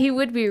 Yeah, he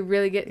would be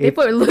really good. They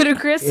put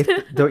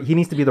Ludacris. He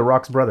needs to be The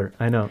Rock's brother.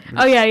 I know.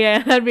 Oh,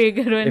 yeah. That'd be a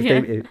good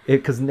one,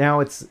 Because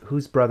now it's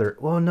whose brother?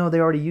 Well, no, they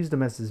already used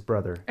him as his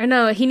brother. Or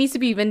no, he needs to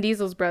be Vin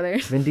Diesel's brother.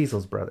 Vin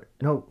Diesel's brother.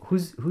 No,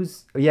 who's?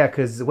 Yeah,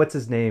 because what's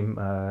his name?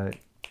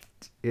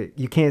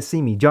 You Can't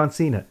See Me. John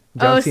Cena.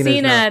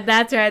 Cena.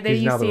 That's right. There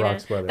he's you now Cena. The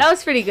Rock's brother. That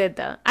was pretty good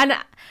though. And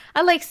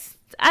I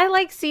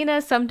like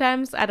Cena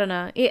sometimes. I don't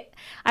know.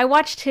 I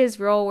watched his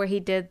role where he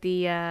did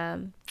the.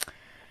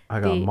 I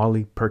got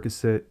Molly,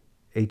 Percocet,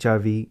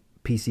 HIV,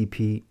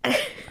 PCP,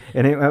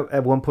 and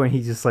at one point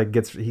he just like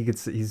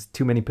he's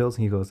too many pills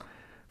and he goes,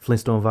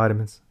 Flintstone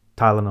vitamins,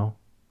 Tylenol,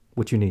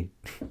 what you need.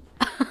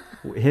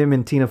 Him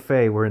and Tina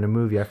Fey were in a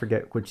movie. I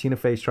forget where Tina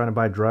Fey's trying to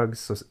buy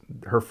drugs. So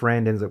her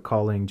friend ends up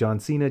calling John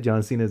Cena.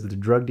 John Cena is the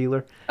drug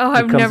dealer. Oh,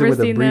 I've never seen that. He comes in with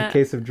a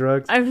briefcase of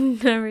drugs. I've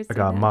never seen that. I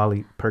got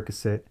Molly,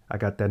 Percocet. I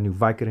got that new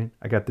Vicodin.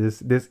 I got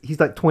this.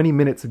 He's like 20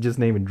 minutes of just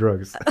naming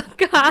drugs.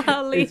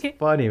 Golly. It's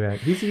funny, man.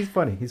 He's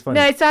funny. He's funny.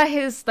 No, I saw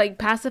his like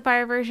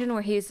pacifier version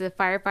where he's a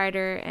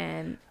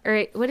firefighter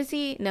or what is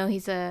he? No,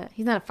 he's not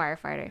a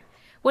firefighter.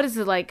 What is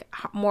it, like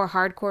more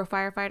hardcore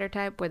firefighter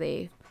type where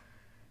they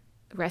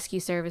rescue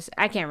service?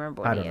 I can't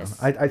remember what he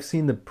is. I've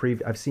seen the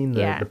I've seen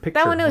the picture.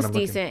 That one was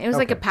decent. It was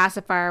like a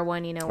pacifier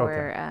one,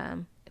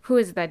 where who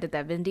is it that did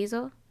that? Vin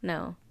Diesel?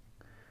 No.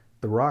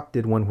 The Rock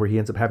did one where he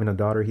ends up having a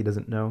daughter he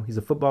doesn't know. He's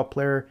a football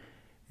player.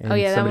 And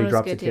somebody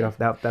drops a kid off.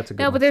 That's a good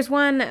one. No, but there's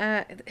one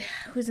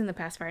who's in the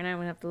pacifier, and I'm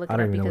gonna have to look it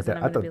up because I'm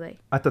gonna be like,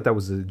 I thought that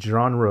was a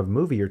genre of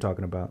movie you're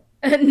talking about.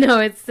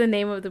 No, it's the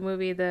name of the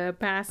movie, The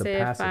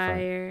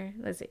Pacifier.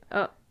 Let's see.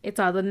 Oh, it's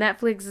all the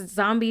Netflix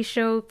zombie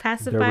show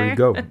Pacifier.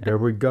 There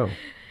we go.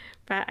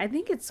 I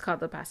think it's called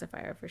The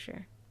Pacifier for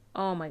sure.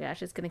 Oh my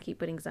gosh, it's gonna keep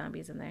putting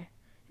zombies in there.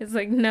 It's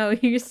like, no,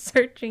 you're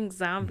searching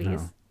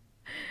zombies. No.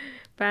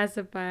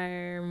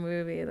 Pacifier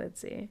movie.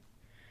 Let's see.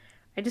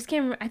 I just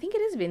can't remember. I think it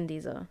is Vin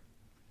Diesel.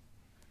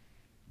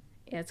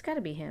 Yeah, it's got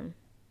to be him.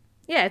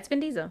 Yeah, it's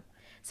Vin Diesel.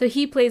 So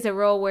he plays a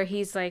role where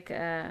he's like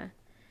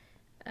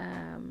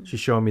She's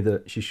showing me.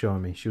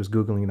 She was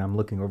Googling and I'm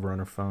looking over on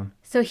her phone.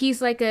 So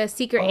he's like a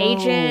secret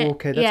agent. Oh,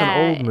 okay. That's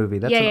an old movie.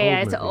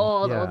 It's an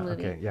old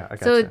movie. Okay, yeah, I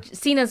gotcha. So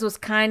Cena's was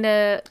kind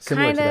of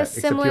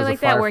similar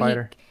like that,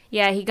 where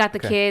he got the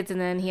kids and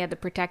then he had to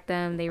protect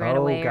them. They ran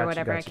away or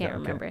whatever. I can't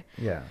remember.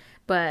 Yeah.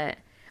 But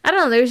I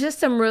don't know. There's just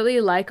some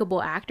really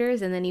likable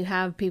actors, and then you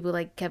have people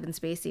like Kevin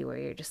Spacey, where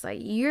you're just like,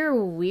 you're a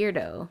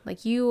weirdo.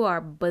 Like you are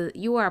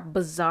a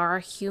bizarre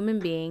human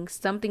being.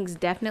 Something's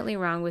definitely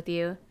wrong with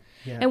you.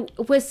 Yeah. And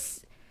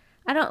was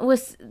Kevin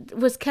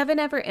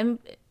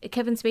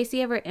Spacey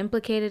ever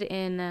implicated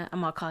in?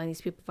 I'm not calling these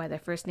people by their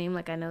first name,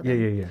 like I know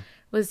them. Yeah.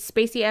 Was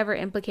Spacey ever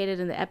implicated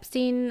in the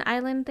Epstein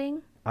Island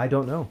thing? I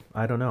don't know.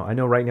 I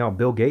know right now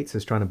Bill Gates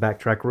is trying to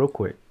backtrack real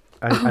quick.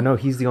 I know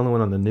he's the only one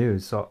on the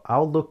news, so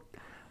I'll look.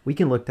 We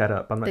can look that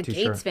up. I'm not too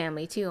sure. The Gates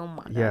family too. Oh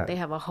my god, they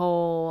have a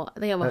whole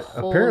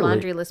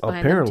laundry list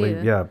behind them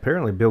too. Yeah,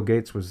 apparently Bill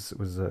Gates was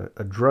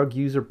a drug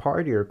user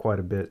partier quite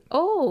a bit.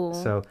 Oh,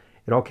 so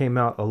it all came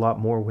out a lot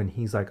more when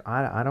he's like,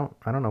 I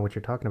don't know what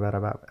you're talking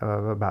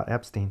about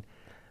Epstein.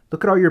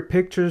 Look at all your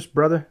pictures,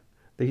 brother.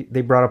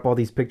 They brought up all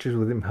these pictures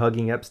with him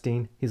hugging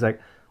Epstein. He's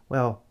like,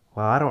 well,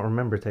 I don't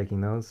remember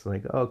taking those.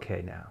 Like,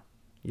 okay, now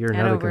you're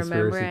another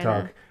conspiracy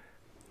talk.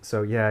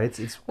 So yeah,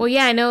 it's well,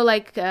 yeah, I know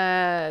like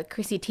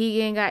Chrissy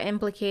Teigen got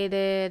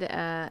implicated.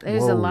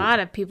 There's a lot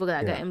of people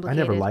that got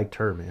implicated. I never liked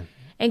her, man.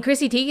 And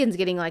Chrissy Teigen's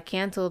getting like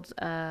canceled.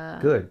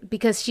 Good.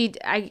 Because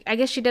I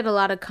guess she did a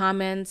lot of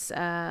comments.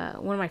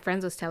 One of my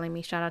friends was telling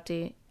me, shout out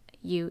to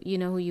you. You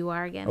know who you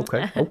are again.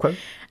 Okay.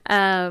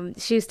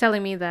 She was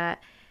telling me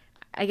that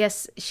I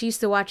guess she used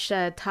to watch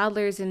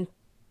toddlers and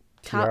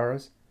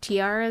tiaras,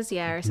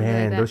 yeah, or something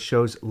like that. Man, those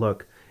shows.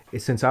 Look.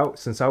 Since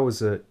I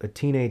was a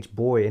teenage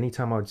boy,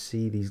 anytime I would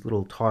see these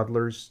little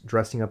toddlers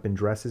dressing up in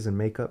dresses and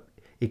makeup,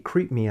 it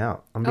creeped me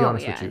out. I'm gonna be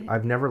honest with you.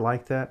 I've never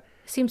liked that.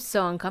 It seems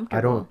so uncomfortable.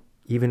 I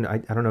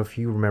don't know if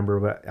you remember,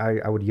 but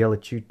I would yell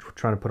at you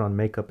trying to put on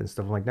makeup and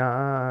stuff. I'm like,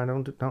 nah,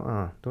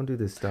 don't do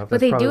this stuff.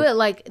 But they do it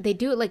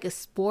like a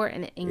sport,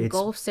 and it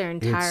engulfs their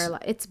entire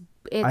life.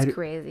 It's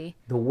crazy.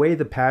 The way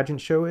the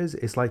pageant show is,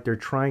 it's like they're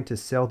trying to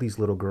sell these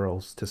little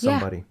girls to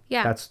somebody.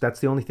 Yeah. That's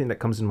the only thing that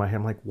comes in my head.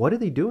 I'm like, what are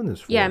they doing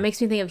this for? Yeah, it makes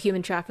me think of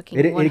human trafficking.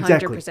 100%.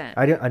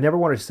 Exactly. I never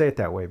wanted to say it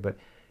that way, but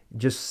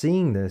just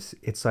seeing this,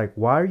 it's like,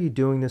 why are you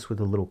doing this with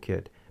a little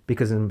kid?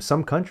 because in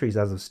some countries,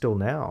 as of still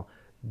now,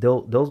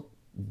 they'll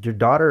your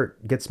daughter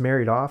gets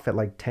married off at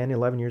like 10,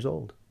 11 years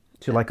old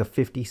to like a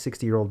 50,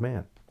 60-year-old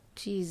man.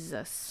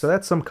 Jesus. So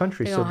that's some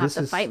countries. They're So gonna this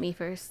have to is fight me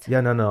first.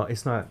 Yeah, no,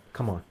 it's not.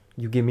 Come on,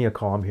 you give me a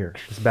call. I'm here.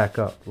 Let's back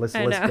up. Let's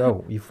I know.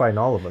 go. You fighting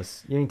all of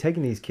us. You ain't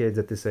taking these kids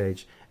at this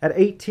age. At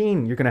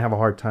 18, you're gonna have a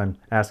hard time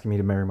asking me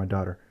to marry my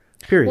daughter.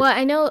 Period. Well,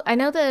 I know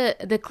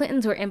the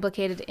Clintons were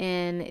implicated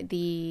in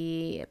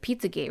the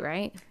Pizzagate,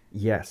 right?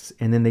 Yes,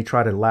 and then they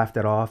tried to laugh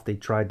that off. They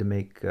tried to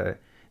make.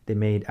 They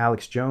made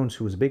Alex Jones,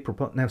 who was a big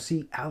proponent. Now,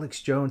 see,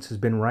 Alex Jones has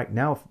been right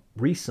now.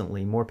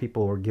 Recently, more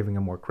people are giving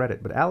him more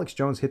credit, but Alex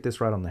Jones hit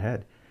this right on the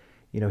head.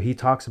 He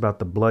talks about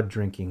the blood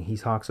drinking. He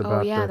talks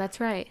about. Oh yeah, that's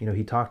right.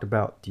 He talked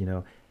about.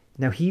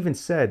 Now he even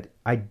said,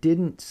 "I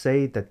didn't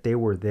say that they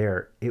were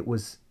there. It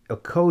was a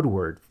code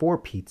word for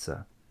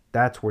pizza.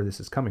 That's where this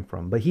is coming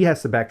from." But he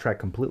has to backtrack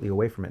completely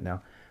away from it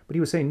now. But he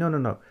was saying,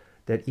 no,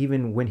 that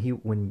even when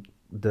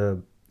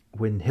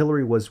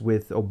Hillary was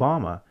with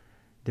Obama,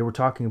 they were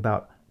talking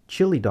about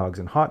chili dogs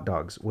and hot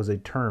dogs was a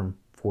term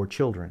for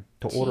children.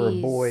 To order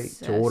a boy,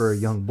 to order a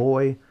young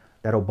boy,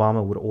 that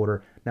Obama would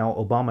order. Now,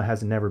 Obama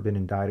has never been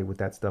indicted with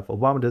that stuff.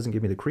 Obama doesn't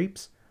give me the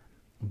creeps,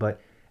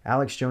 but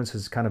Alex Jones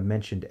has kind of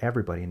mentioned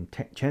everybody. And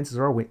chances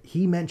are, when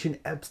he mentioned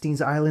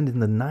Epstein's Island in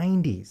the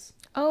 90s.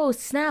 Oh,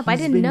 snap. I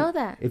didn't know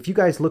that. If you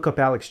guys look up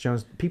Alex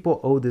Jones, people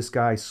owe this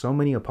guy so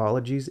many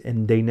apologies,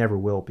 and they never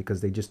will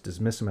because they just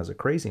dismiss him as a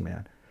crazy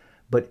man.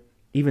 But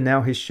even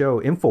now, his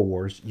show,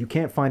 InfoWars, you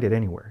can't find it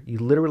anywhere. You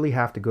literally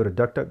have to go to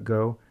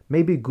DuckDuckGo,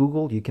 maybe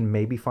Google, you can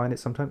maybe find it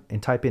sometime,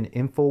 and type in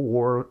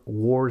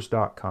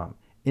InfoWars.com.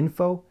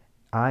 Info,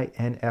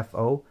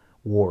 I-N-F-O,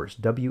 Wars,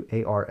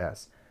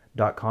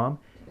 W-A-R-S.com.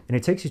 And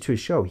it takes you to his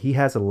show. He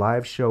has a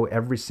live show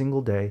every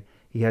single day.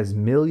 He has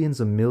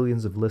millions and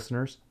millions of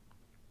listeners.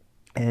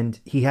 And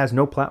he has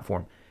no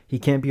platform. He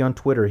can't be on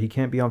Twitter. He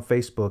can't be on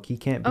Facebook. He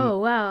can't be. Oh,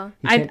 wow.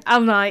 He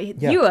I'm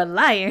not. Yeah. You a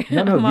liar.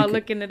 No, I'm all you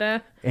looking it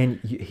up. And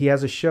he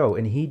has a show,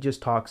 and he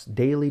just talks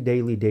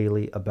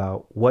daily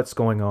about what's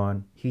going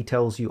on. He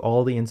tells you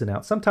all the ins and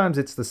outs. Sometimes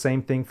it's the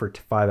same thing for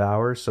 5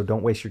 hours, so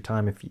don't waste your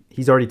time. If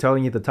he's already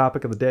telling you the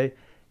topic of the day,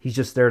 he's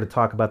just there to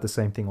talk about the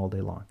same thing all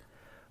day long.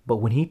 But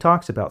when he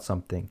talks about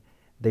something,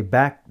 they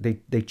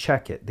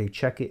check it,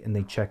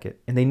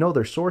 and they know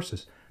their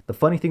sources. The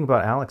funny thing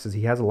about Alex is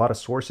he has a lot of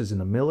sources in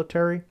the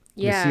military,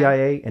 the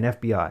CIA, and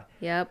FBI.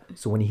 Yep.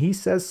 So when he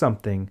says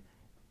something,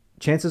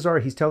 chances are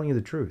he's telling you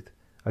the truth.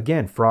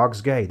 Again,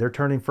 frogs gay. They're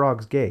turning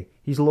frogs gay.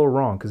 He's a little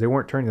wrong because they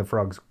weren't turning the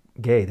frogs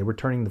gay. They were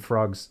turning the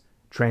frogs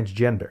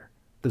transgender.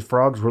 The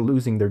frogs were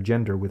losing their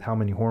gender with how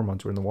many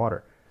hormones were in the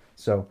water.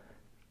 So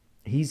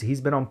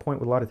he's been on point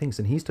with a lot of things.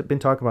 And he's been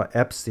talking about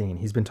Epstein.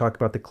 He's been talking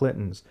about the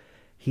Clintons.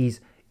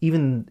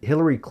 Even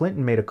Hillary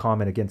Clinton made a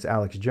comment against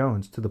Alex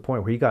Jones to the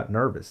point where he got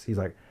nervous. He's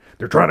like,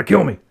 "They're trying to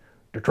kill me.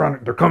 They're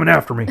coming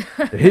after me.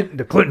 They're hitting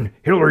the Clinton.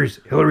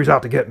 Hillary's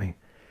out to get me."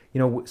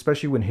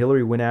 Especially when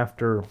Hillary went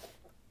after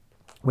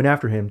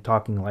him,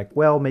 talking like,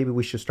 "Well, maybe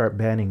we should start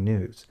banning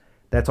news."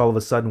 That's all of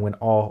a sudden when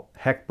all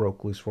heck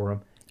broke loose for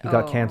him. He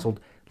got canceled.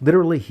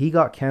 Literally, he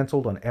got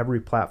canceled on every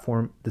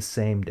platform the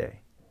same day,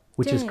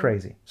 which is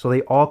crazy. So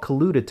they all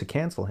colluded to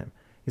cancel him.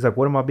 He's like,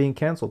 "What am I being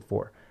canceled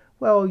for?"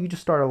 "Well, you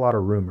just started a lot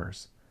of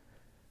rumors."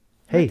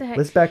 Hey,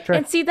 let's backtrack.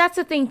 And see, that's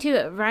the thing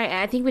too, right?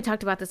 I think we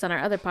talked about this on our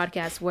other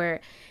podcast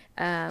where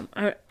I'm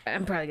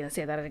probably gonna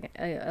say that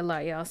a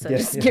lot, y'all. So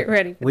just get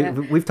ready for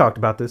that. We've talked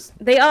about this.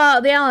 They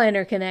all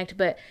interconnect,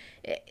 but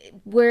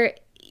where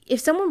if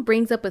someone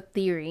brings up a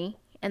theory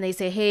and they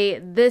say, "Hey,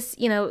 this,"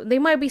 they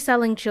might be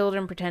selling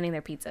children pretending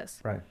they're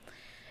pizzas. Right.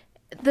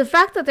 The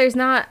fact that there's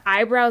not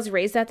eyebrows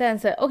raised at that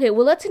and said, "Okay,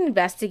 well, let's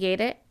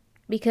investigate it,"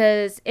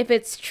 because if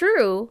it's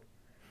true,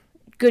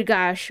 good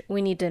gosh,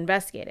 we need to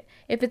investigate it.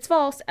 If it's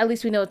false, at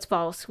least we know it's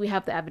false. We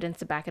have the evidence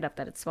to back it up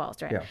that it's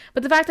false, right? Yeah.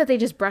 But the fact that they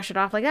just brush it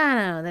off like,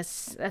 no,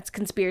 that's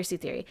conspiracy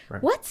theory.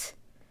 Right. What?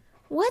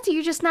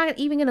 You're just not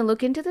even going to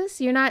look into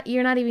this? You're not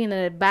even going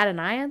to bat an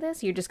eye at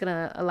this? You're just going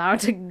to allow it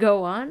to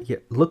go on? Yeah,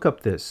 look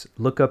up this.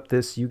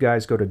 You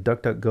guys go to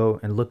DuckDuckGo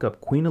and look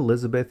up Queen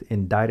Elizabeth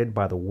indicted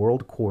by the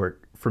World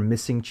Court for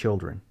missing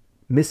children.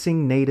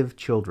 Missing native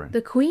children.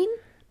 The Queen?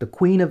 The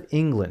Queen of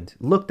England.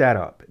 Look that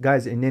up,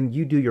 guys, and then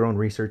you do your own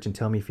research and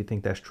tell me if you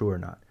think that's true or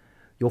not.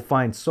 You'll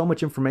find so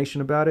much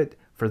information about it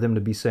for them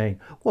to be saying,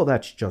 "Well,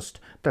 that's just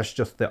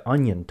the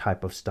Onion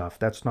type of stuff.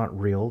 That's not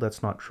real.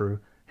 That's not true."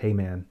 Hey,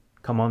 man,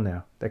 come on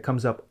now. That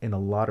comes up in a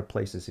lot of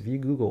places. If you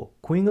Google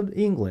Queen of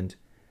England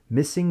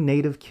missing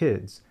native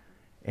kids,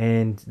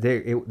 and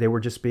they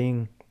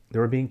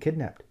were being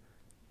kidnapped.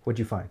 What'd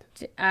you find?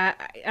 I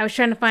was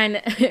trying to find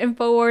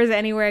InfoWars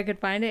anywhere I could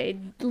find it.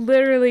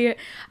 Literally,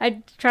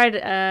 I tried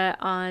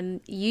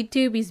on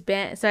YouTube. He's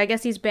banned. So I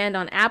guess he's banned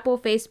on Apple,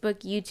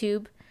 Facebook,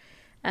 YouTube.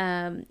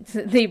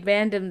 So they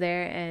banned him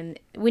there. And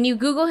when you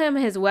Google him,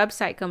 his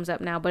website comes up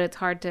now, but it's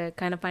hard to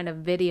kind of find a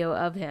video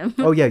of him.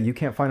 Oh, yeah. You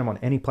can't find him on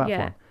any platform.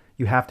 Yeah.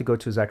 You have to go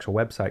to his actual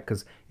website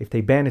because if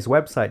they ban his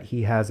website,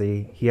 he has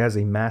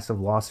a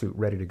massive lawsuit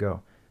ready to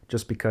go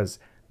just because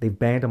they've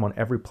banned him on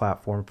every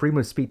platform. Freedom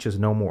of speech is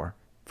no more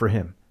for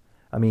him.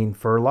 I mean,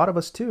 for a lot of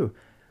us too.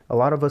 A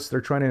lot of us,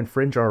 they're trying to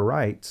infringe our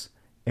rights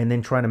and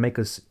then trying to make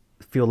us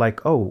feel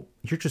like, oh,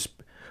 you're just,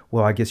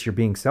 well, I guess you're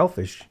being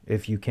selfish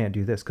if you can't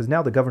do this. Because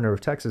now the governor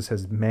of Texas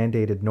has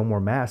mandated no more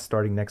masks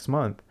starting next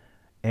month.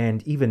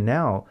 And even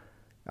now,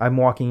 I'm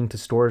walking into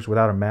stores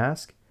without a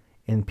mask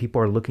and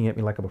people are looking at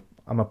me like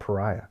I'm a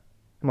pariah.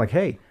 I'm like,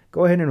 hey,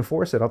 go ahead and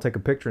enforce it. I'll take a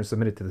picture and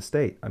submit it to the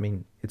state. I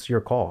mean, it's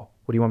your call.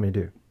 What do you want me to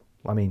do?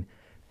 I mean,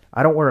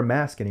 I don't wear a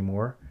mask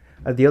anymore.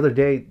 The other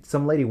day,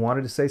 some lady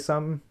wanted to say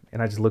something,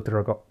 and I just looked at her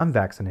and go, I'm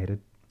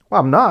vaccinated. Well,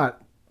 I'm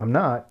not.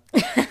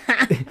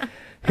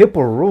 HIPAA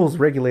rules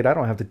regulate. I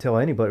don't have to tell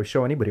anybody or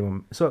show anybody.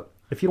 So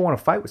if you don't want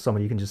to fight with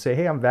somebody, you can just say,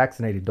 hey, I'm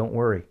vaccinated. Don't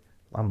worry.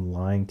 I'm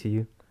lying to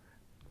you.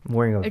 I'm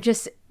wearing Or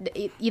just,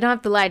 you don't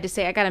have to lie to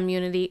say, I got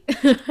immunity.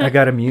 I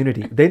got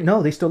immunity.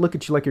 They still look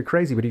at you like you're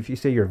crazy. But if you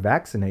say you're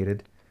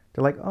vaccinated,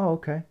 they're like, oh,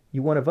 okay.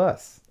 You one of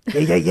us.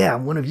 Yeah,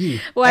 I'm one of you.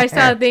 Well, I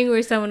saw a thing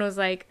where someone was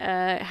like,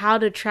 how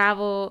to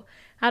travel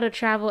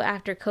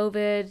after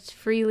COVID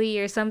freely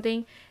or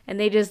something. And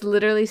they just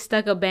literally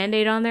stuck a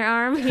Band-Aid on their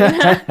arm. You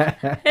know?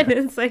 And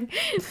it's like,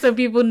 so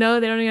people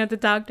know they don't even have to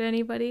talk to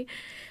anybody.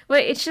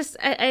 But it's just,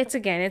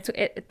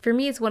 for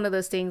me, it's one of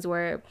those things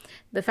where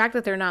the fact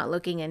that they're not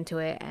looking into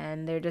it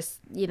and they're just,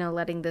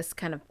 letting this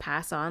kind of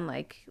pass on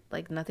like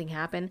nothing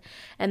happened.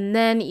 And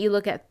then you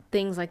look at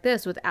things like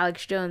this with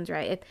Alex Jones,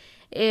 right?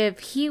 If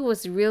he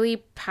was really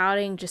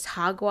pouting just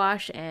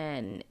hogwash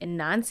and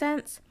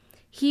nonsense,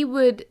 he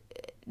would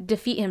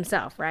defeat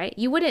himself, right?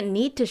 You wouldn't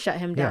need to shut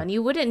him down. Yeah.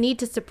 You wouldn't need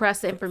to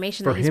suppress the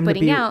information For that he's him to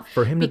putting be- out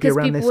for him to be because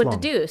around people this would long.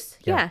 deduce.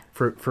 Yeah.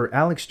 For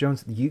Alex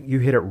Jones, you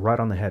hit it right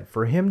on the head.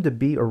 For him to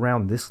be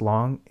around this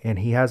long and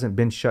he hasn't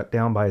been shut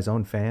down by his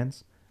own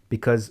fans,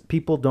 because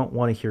people don't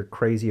want to hear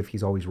crazy if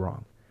he's always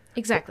wrong.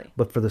 Exactly.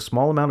 But for the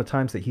small amount of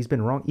times that he's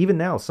been wrong, even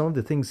now, some of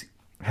the things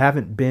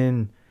haven't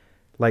been,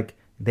 like,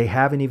 they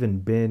haven't even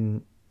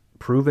been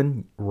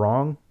proven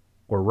wrong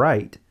or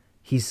right.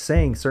 He's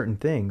saying certain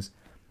things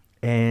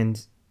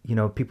and,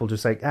 people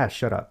just like,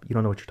 shut up. You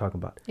don't know what you're talking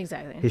about.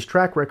 Exactly. His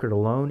track record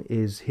alone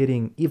is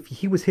hitting, if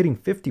he was hitting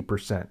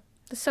 50%,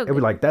 That's so it would be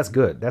good. like, that's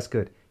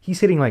good.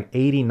 He's hitting like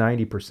 80,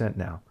 90%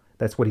 now.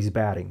 That's what he's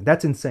batting.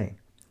 That's insane.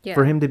 Yeah.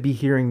 For him to be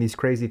hearing these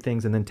crazy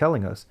things and then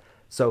telling us.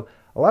 So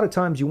a lot of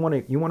times you want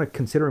to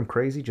consider him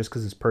crazy just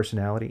because his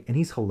personality, and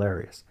he's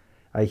hilarious.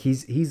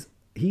 He's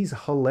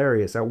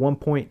hilarious. At one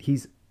point,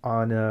 he's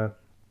on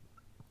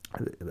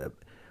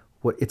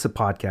it's a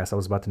podcast. I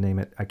was about to name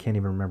it. I can't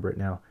even remember it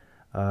now.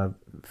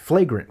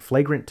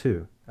 Flagrant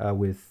 2.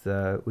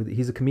 With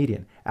he's a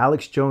comedian.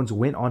 Alex Jones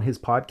went on his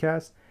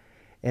podcast,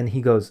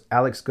 and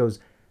Alex goes,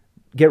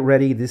 get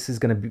ready. This is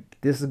gonna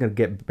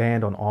get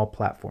banned on all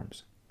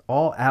platforms.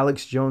 All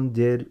Alex Jones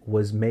did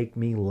was make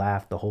me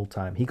laugh the whole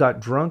time. He got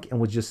drunk and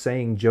was just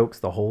saying jokes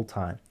the whole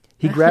time.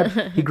 He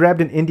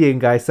grabbed an Indian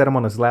guy, set him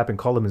on his lap, and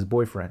called him his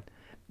boyfriend.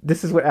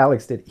 This is what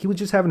Alex did. He was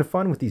just having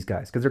fun with these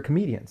guys because they're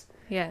comedians.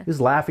 Yeah. He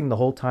was laughing the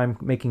whole time,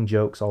 making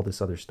jokes, all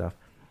this other stuff.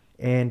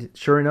 And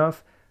sure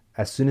enough,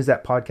 as soon as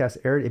that podcast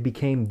aired, it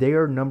became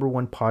their number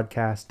one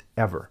podcast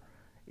ever.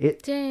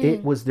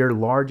 It was their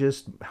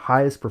largest,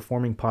 highest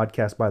performing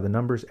podcast by the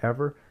numbers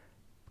ever.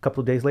 A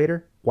couple of days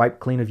later, wipe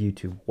clean of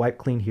YouTube, wipe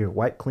clean here,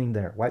 wipe clean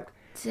there,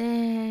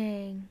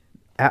 Dang.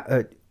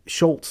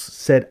 Schultz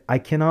said, I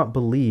cannot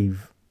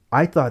believe,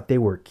 I thought they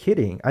were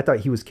kidding. I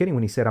thought he was kidding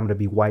when he said I'm going to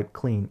be wiped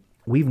clean.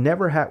 We've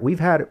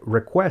had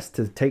requests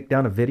to take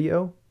down a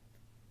video,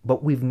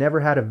 but we've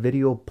never had a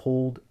video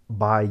pulled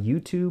by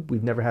YouTube.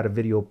 We've never had a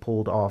video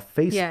pulled off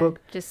Facebook.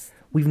 Yeah, just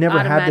We've never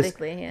had this.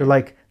 automatically, yeah. They're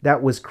like,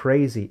 that was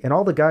crazy. And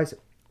all the guys,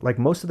 like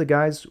most of the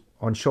guys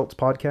on Schultz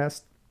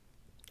podcast,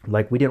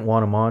 like we didn't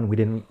want him on. We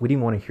didn't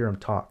want to hear him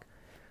talk.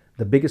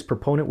 The biggest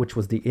proponent, which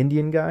was the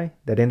Indian guy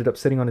that ended up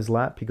sitting on his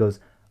lap, he goes,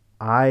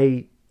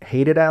 I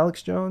hated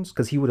Alex Jones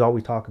because he would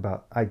always talk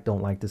about, I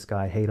don't like this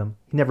guy, I hate him.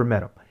 He never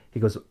met him. He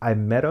goes, I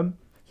met him.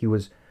 He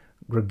was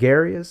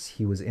gregarious.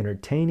 He was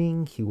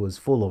entertaining. He was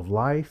full of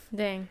life.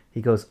 Dang.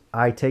 He goes,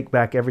 I take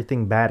back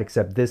everything bad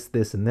except this,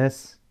 and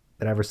this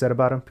that I ever said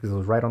about him because I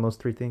was right on those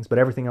three things. But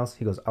everything else,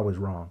 he goes, I was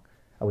wrong.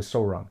 I was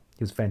so wrong.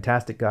 He was a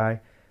fantastic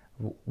guy.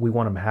 We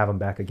want to have him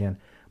back again.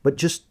 But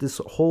just this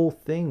whole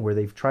thing where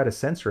they've tried to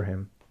censor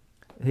him,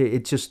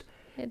 it just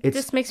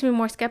makes me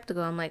more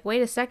skeptical. I'm like,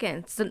 wait a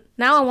second. So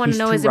now I want to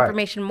know his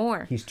information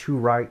more. He's too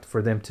right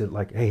for them to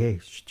like, hey,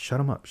 shut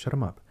him up.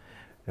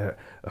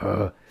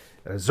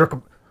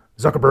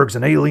 Zuckerberg's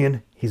an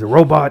alien. He's a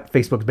robot.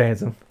 Facebook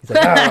bans him. He's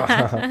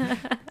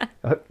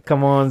like,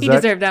 come on, Zuck. He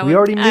deserved that We one.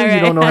 already knew All you right.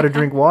 don't know how to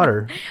drink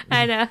water.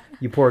 I know.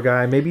 You poor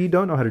guy. Maybe you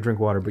don't know how to drink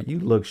water, but you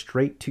look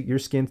straight to your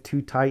skin's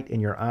too tight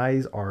and your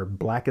eyes are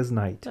black as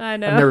night. I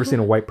know. I've never seen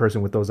a white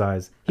person with those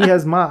eyes. He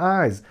has my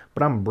eyes,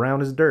 but I'm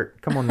brown as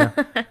dirt. Come on now.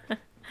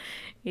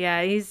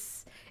 Yeah,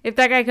 if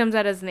that guy comes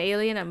out as an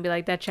alien, I'm gonna be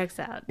like, that checks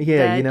out.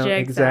 Yeah, That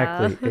checks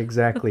exactly, out.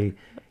 exactly.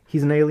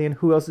 He's an alien.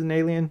 Who else is an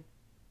alien?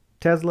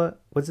 Tesla.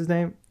 What's his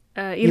name?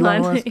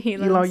 Elon. Musk?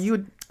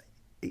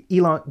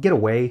 Elon, get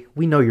away.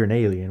 We know you're an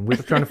alien. We're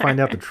trying to find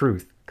out the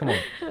truth. Come on.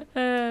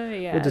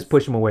 Yeah. We'll just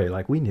push them away.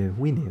 Like, we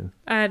knew.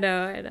 I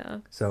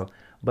know. So,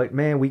 but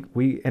man,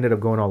 we ended up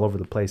going all over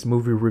the place.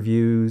 Movie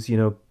reviews,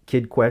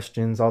 kid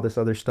questions, all this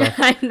other stuff.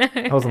 I know.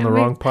 I was on the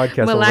wrong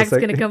podcast. Malak's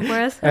gonna come for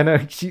us. And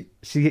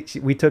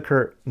we took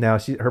her. Now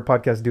her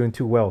podcast is doing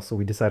too well, so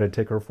we decided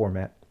to take her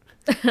format.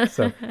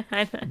 So,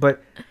 I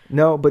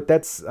know. but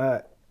that's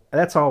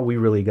all we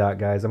really got,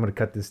 guys. I'm gonna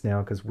cut this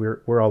now because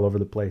we're all over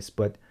the place.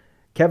 But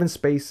Kevin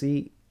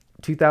Spacey,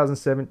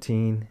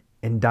 2017,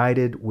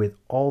 indicted with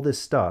all this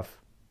stuff,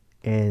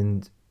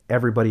 and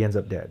everybody ends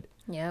up dead.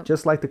 Yep.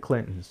 Just like the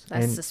Clintons.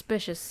 That's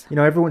suspicious.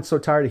 Everyone's so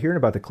tired of hearing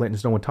about the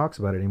Clintons, no one talks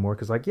about it anymore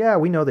because,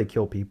 we know they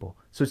kill people.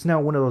 So it's now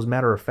one of those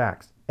matter of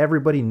facts.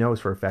 Everybody knows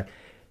for a fact.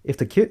 If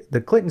the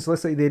Clintons,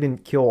 let's say they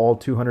didn't kill all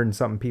 200 and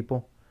something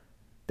people,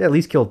 they at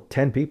least killed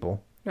 10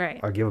 people. Right.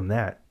 I'll give them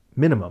that.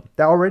 Minimum.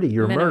 That already,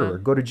 you're a murderer.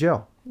 Go to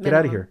jail. Get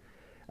out of here.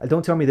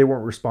 Don't tell me they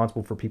weren't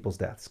responsible for people's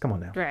deaths. Come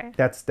on now. Right.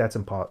 That's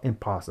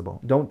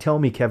impossible. Don't tell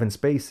me Kevin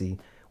Spacey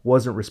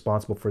wasn't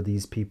responsible for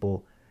these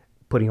people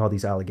putting all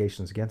these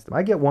allegations against them.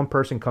 I get one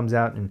person comes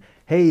out and,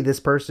 hey, this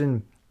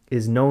person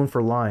is known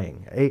for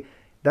lying. Hey,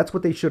 that's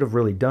what they should have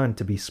really done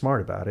to be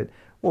smart about it.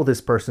 Well, this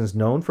person's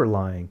known for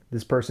lying.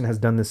 This person has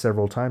done this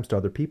several times to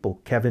other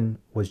people. Kevin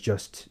was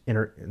just in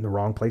the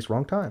wrong place,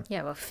 wrong time.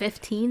 Yeah, about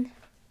 15.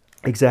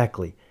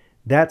 Exactly.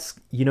 That's,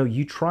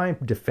 you try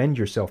and defend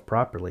yourself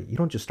properly. You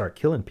don't just start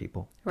killing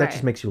people. That Right.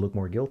 just makes you look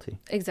more guilty.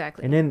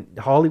 Exactly. And then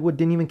Hollywood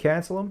didn't even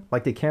cancel him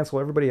like they cancel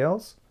everybody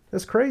else.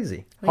 That's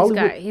crazy. Well,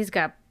 he's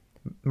got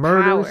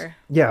murders. power.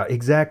 Yeah,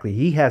 exactly.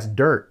 He has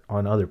dirt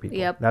on other people.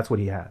 Yep. That's what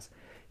he has.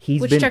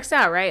 Which checks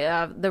out,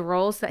 right? The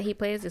roles that he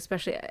plays,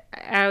 especially,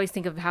 I always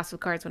think of House of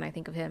Cards when I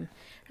think of him.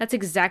 That's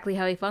exactly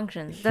how he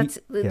functions. That's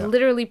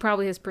literally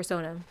probably his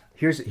persona.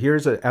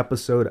 Here's an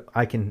episode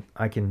I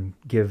can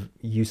give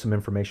you some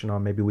information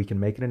on. Maybe we can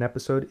make it an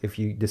episode. If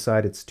you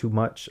decide it's too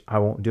much, I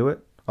won't do it.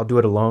 I'll do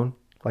it alone,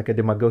 like I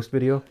did my ghost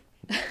video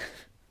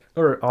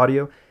or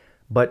audio.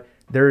 But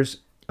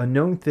there's a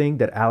known thing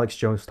that Alex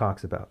Jones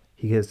talks about.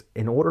 He says,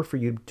 in order for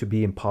you to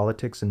be in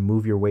politics and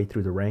move your way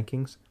through the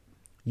rankings,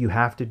 you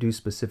have to do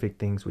specific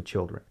things with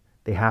children.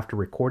 They have to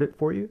record it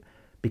for you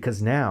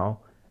because now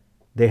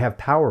they have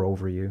power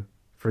over you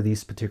for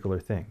these particular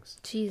things.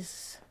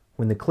 Jeez.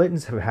 When the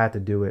Clintons have had to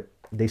do it,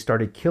 they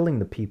started killing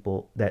the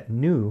people that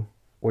knew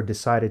or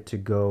decided to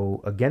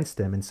go against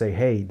them and say,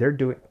 hey, they're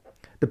doing...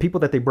 The people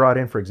that they brought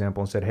in, for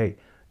example, and said, hey,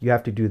 you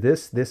have to do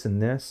this, this,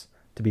 and this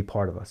to be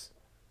part of us.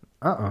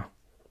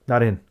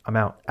 Not in. I'm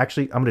out.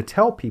 Actually, I'm going to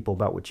tell people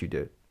about what you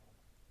did.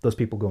 Those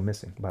people go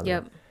missing, by the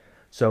way.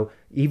 So,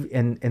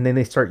 and then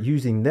they start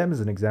using them as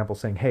an example,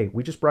 saying, hey,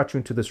 we just brought you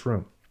into this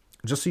room.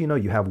 Just so you know,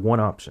 you have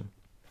one option.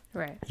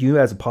 Right. You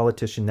as a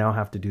politician now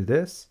have to do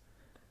this.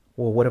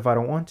 Well, what if I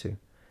don't want to?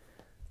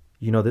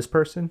 This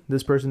person,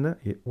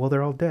 that? Well,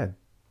 they're all dead.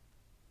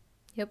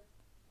 Yep.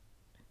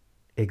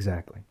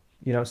 Exactly.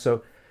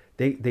 So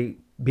they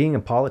being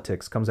in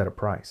politics comes at a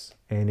price.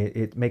 And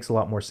it makes a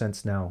lot more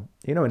sense now.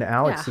 And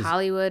Alex is...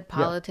 Hollywood,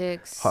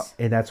 politics.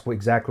 And that's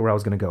exactly where I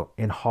was going to go.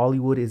 And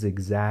Hollywood is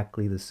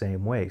exactly the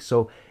same way.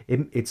 So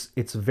it's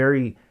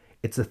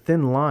a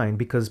thin line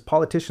because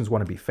politicians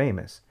want to be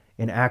famous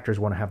and actors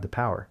want to have the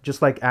power.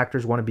 Just like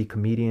actors want to be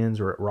comedians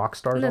or rock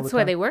stars all the time. That's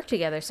why they work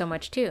together so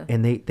much too.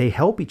 And they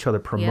help each other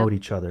promote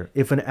each other.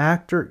 If an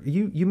actor,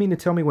 you mean to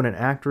tell me when an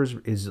actor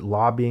is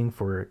lobbying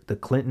for the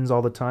Clintons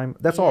all the time?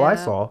 That's all I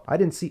saw.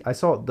 I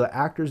saw the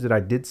actors that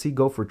I did see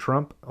go for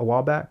Trump a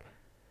while back.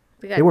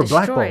 They were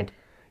blackballed.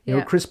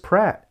 Chris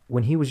Pratt,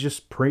 when he was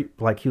just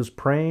he was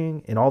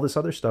praying and all this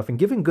other stuff and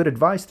giving good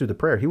advice through the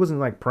prayer. He wasn't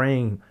like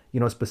praying,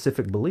 a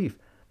specific belief.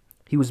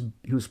 He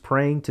was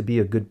praying to be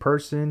a good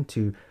person,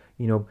 to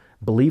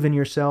believe in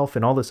yourself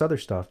and all this other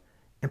stuff.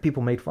 And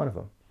people made fun of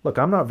him. Look,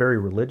 I'm not very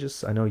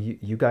religious. I know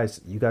you guys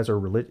are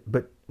religious.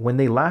 But when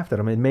they laughed at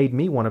him, it made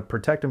me want to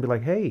protect him. Be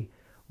like, hey,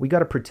 we got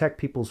to protect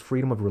people's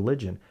freedom of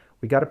religion.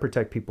 We got to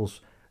protect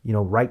people's,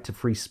 right to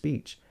free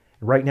speech.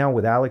 Right now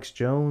with Alex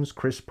Jones,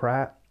 Chris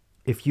Pratt,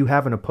 if you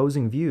have an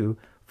opposing view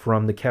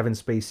from the Kevin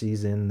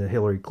Spaceys and the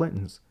Hillary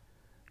Clintons,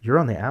 you're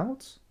on the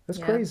outs? That's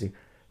crazy.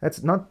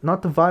 That's not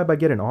the vibe I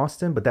get in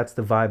Austin, but that's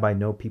the vibe I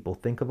know people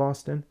think of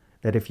Austin.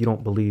 That if you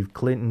don't believe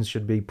Clintons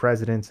should be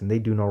presidents and they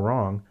do no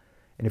wrong,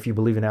 and if you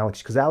believe in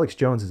because Alex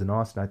Jones is in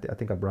Austin, I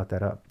think I brought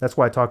that up. That's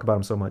why I talk about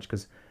him so much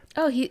because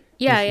he's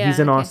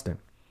in Austin.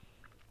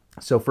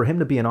 So for him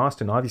to be in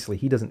Austin, obviously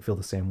he doesn't feel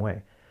the same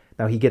way.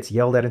 Now he gets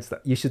yelled at and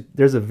stuff.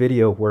 There's a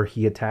video where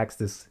he attacks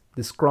this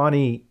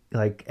scrawny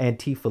like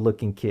Antifa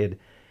looking kid.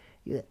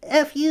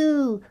 F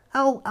you!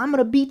 Oh, I'm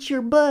gonna beat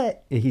your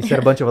butt. And he said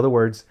a bunch of other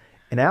words.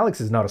 And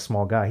Alex is not a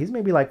small guy. He's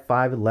maybe like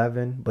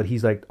 5'11", but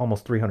he's like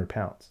almost 300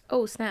 pounds.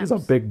 Oh, snaps. He's a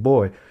big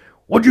boy.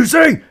 What'd you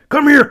say?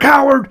 Come here,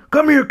 coward!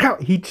 Come here,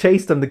 coward! He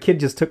chased him. The kid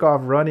just took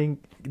off running.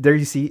 There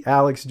you see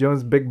Alex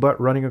Jones' big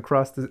butt running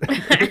across the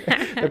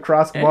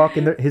crosswalk,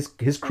 and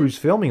his crew's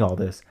filming all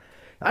this.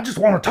 I just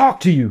want to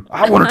talk to you.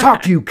 I want to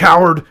talk to you,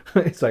 coward.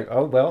 It's like,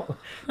 oh, well,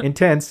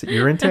 intense.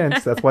 You're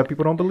intense. That's why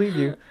people don't believe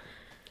you.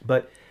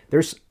 But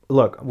there's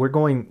look,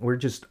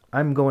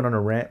 I'm going on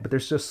a rant, but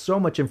there's just so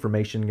much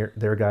information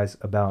there, guys,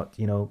 about,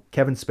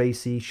 Kevin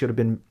Spacey should have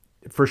been,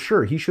 for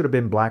sure, he should have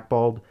been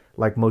blackballed,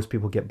 like most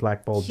people get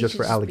blackballed He just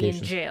should for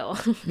allegations. be in jail.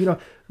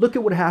 Look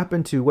at what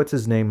happened to, what's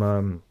his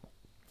name,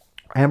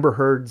 Amber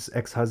Heard's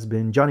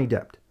ex-husband, Johnny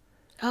Depp.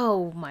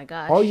 Oh my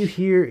gosh. All you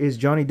hear is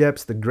Johnny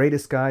Depp's the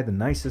greatest guy, the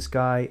nicest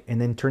guy,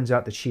 and then turns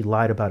out that she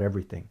lied about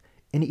everything.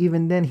 And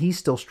even then, he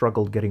still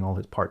struggled getting all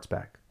his parts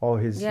back. All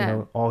his,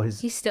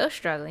 He's still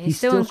struggling. He's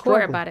still in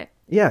court about it.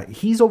 Yeah,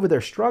 he's over there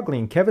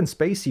struggling. Kevin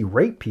Spacey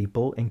raped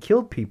people and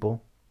killed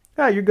people.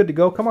 Yeah, you're good to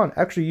go. Come on.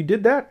 Actually, you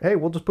did that? Hey,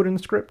 we'll just put it in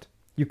the script.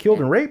 You killed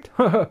and raped?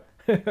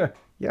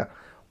 Yeah.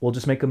 We'll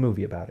just make a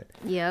movie about it.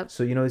 Yep.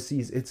 So,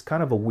 it's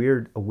kind of a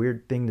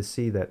weird thing to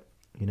see that,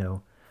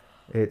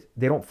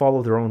 they don't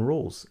follow their own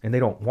rules, and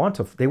they want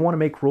to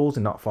make rules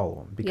and not follow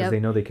them because they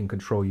know they can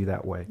control you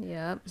that way.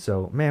 Yep.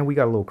 So, man, we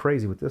got a little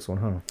crazy with this one,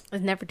 huh?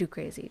 It's never too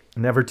crazy.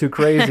 Never too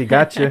crazy.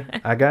 Gotcha.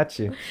 I got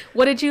you.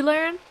 What did you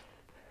learn?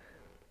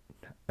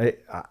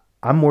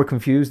 I'm more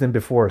confused than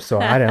before, so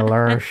I didn't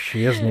learn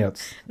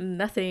shiznits.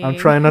 Nothing. I'm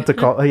trying not to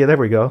call. Oh, yeah, there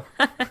we go.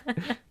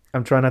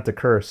 I'm trying not to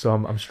curse, so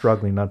I'm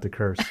struggling not to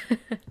curse.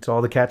 It's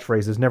all the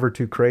catchphrases. Never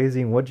too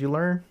crazy. And what'd you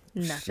learn?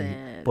 Nothing.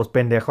 Pues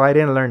pendejo, I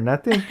didn't learn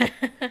nothing.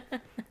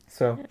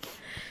 So.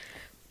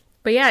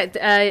 But yeah,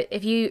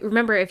 if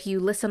you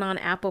listen on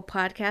Apple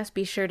Podcasts,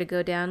 be sure to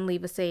go down,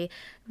 leave us a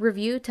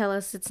review, tell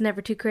us it's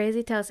never too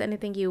crazy, tell us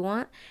anything you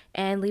want,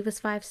 and leave us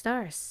 5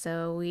 stars.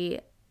 So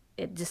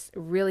it just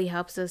really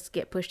helps us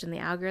get pushed in the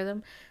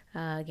algorithm.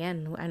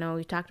 Again, I know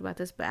we talked about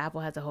this, but Apple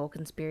has a whole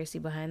conspiracy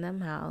behind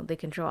them, how they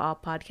control all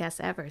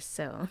podcasts ever.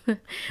 So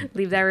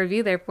leave that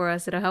review there for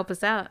us. It'll help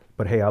us out.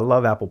 But hey, I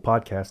love Apple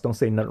Podcasts. Don't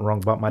say nothing wrong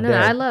about my dad.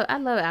 No, I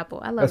love Apple.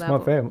 I love That's Apple.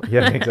 my family.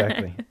 Yeah,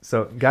 exactly.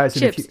 So guys,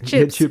 Chips.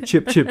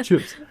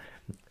 chips.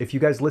 If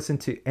you guys listen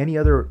to any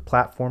other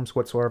platforms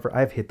whatsoever,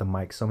 I've hit the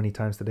mic so many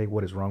times today.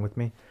 What is wrong with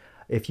me?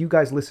 If you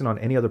guys listen on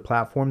any other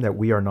platform that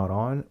we are not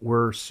on,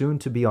 we're soon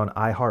to be on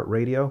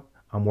iHeartRadio.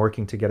 I'm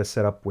working to get us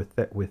set up with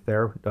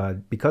there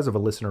because of a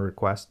listener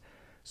request.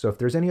 So if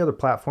there's any other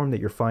platform that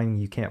you're finding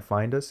you can't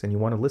find us and you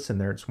want to listen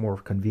there, it's more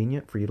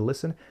convenient for you to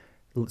listen,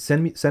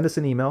 send us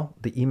an email.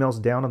 The email's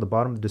down on the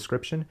bottom of the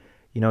description.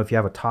 If you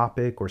have a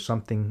topic or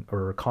something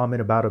or a comment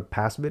about a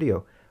past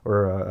video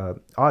or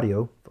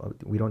audio,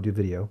 we don't do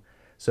video.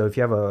 So if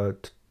you have a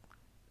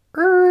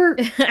look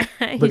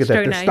at that,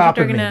 they're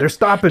stopping me. They're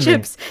stopping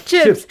me.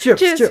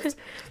 Chips.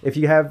 If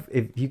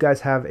you guys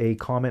have a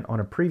comment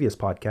on a previous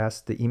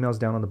podcast, the email's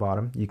down on the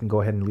bottom. You can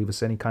go ahead and leave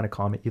us any kind of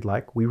comment you'd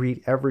like. We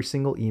read every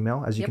single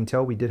email. As you can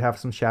tell, we did have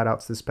some shout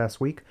outs this past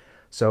week.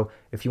 So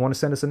if you want to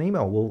send us an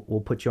email,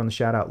 we'll put you on the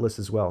shout out list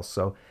as well.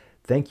 So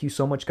thank you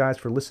so much, guys,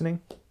 for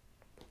listening.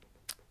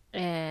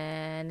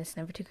 And it's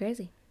never too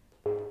crazy.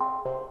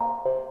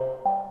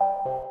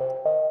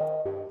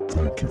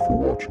 Thank you for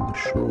watching the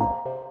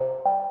show.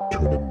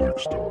 Tune in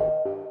next time.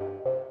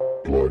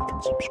 Like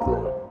and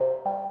subscribe.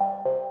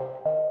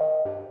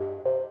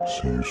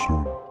 See you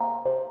soon.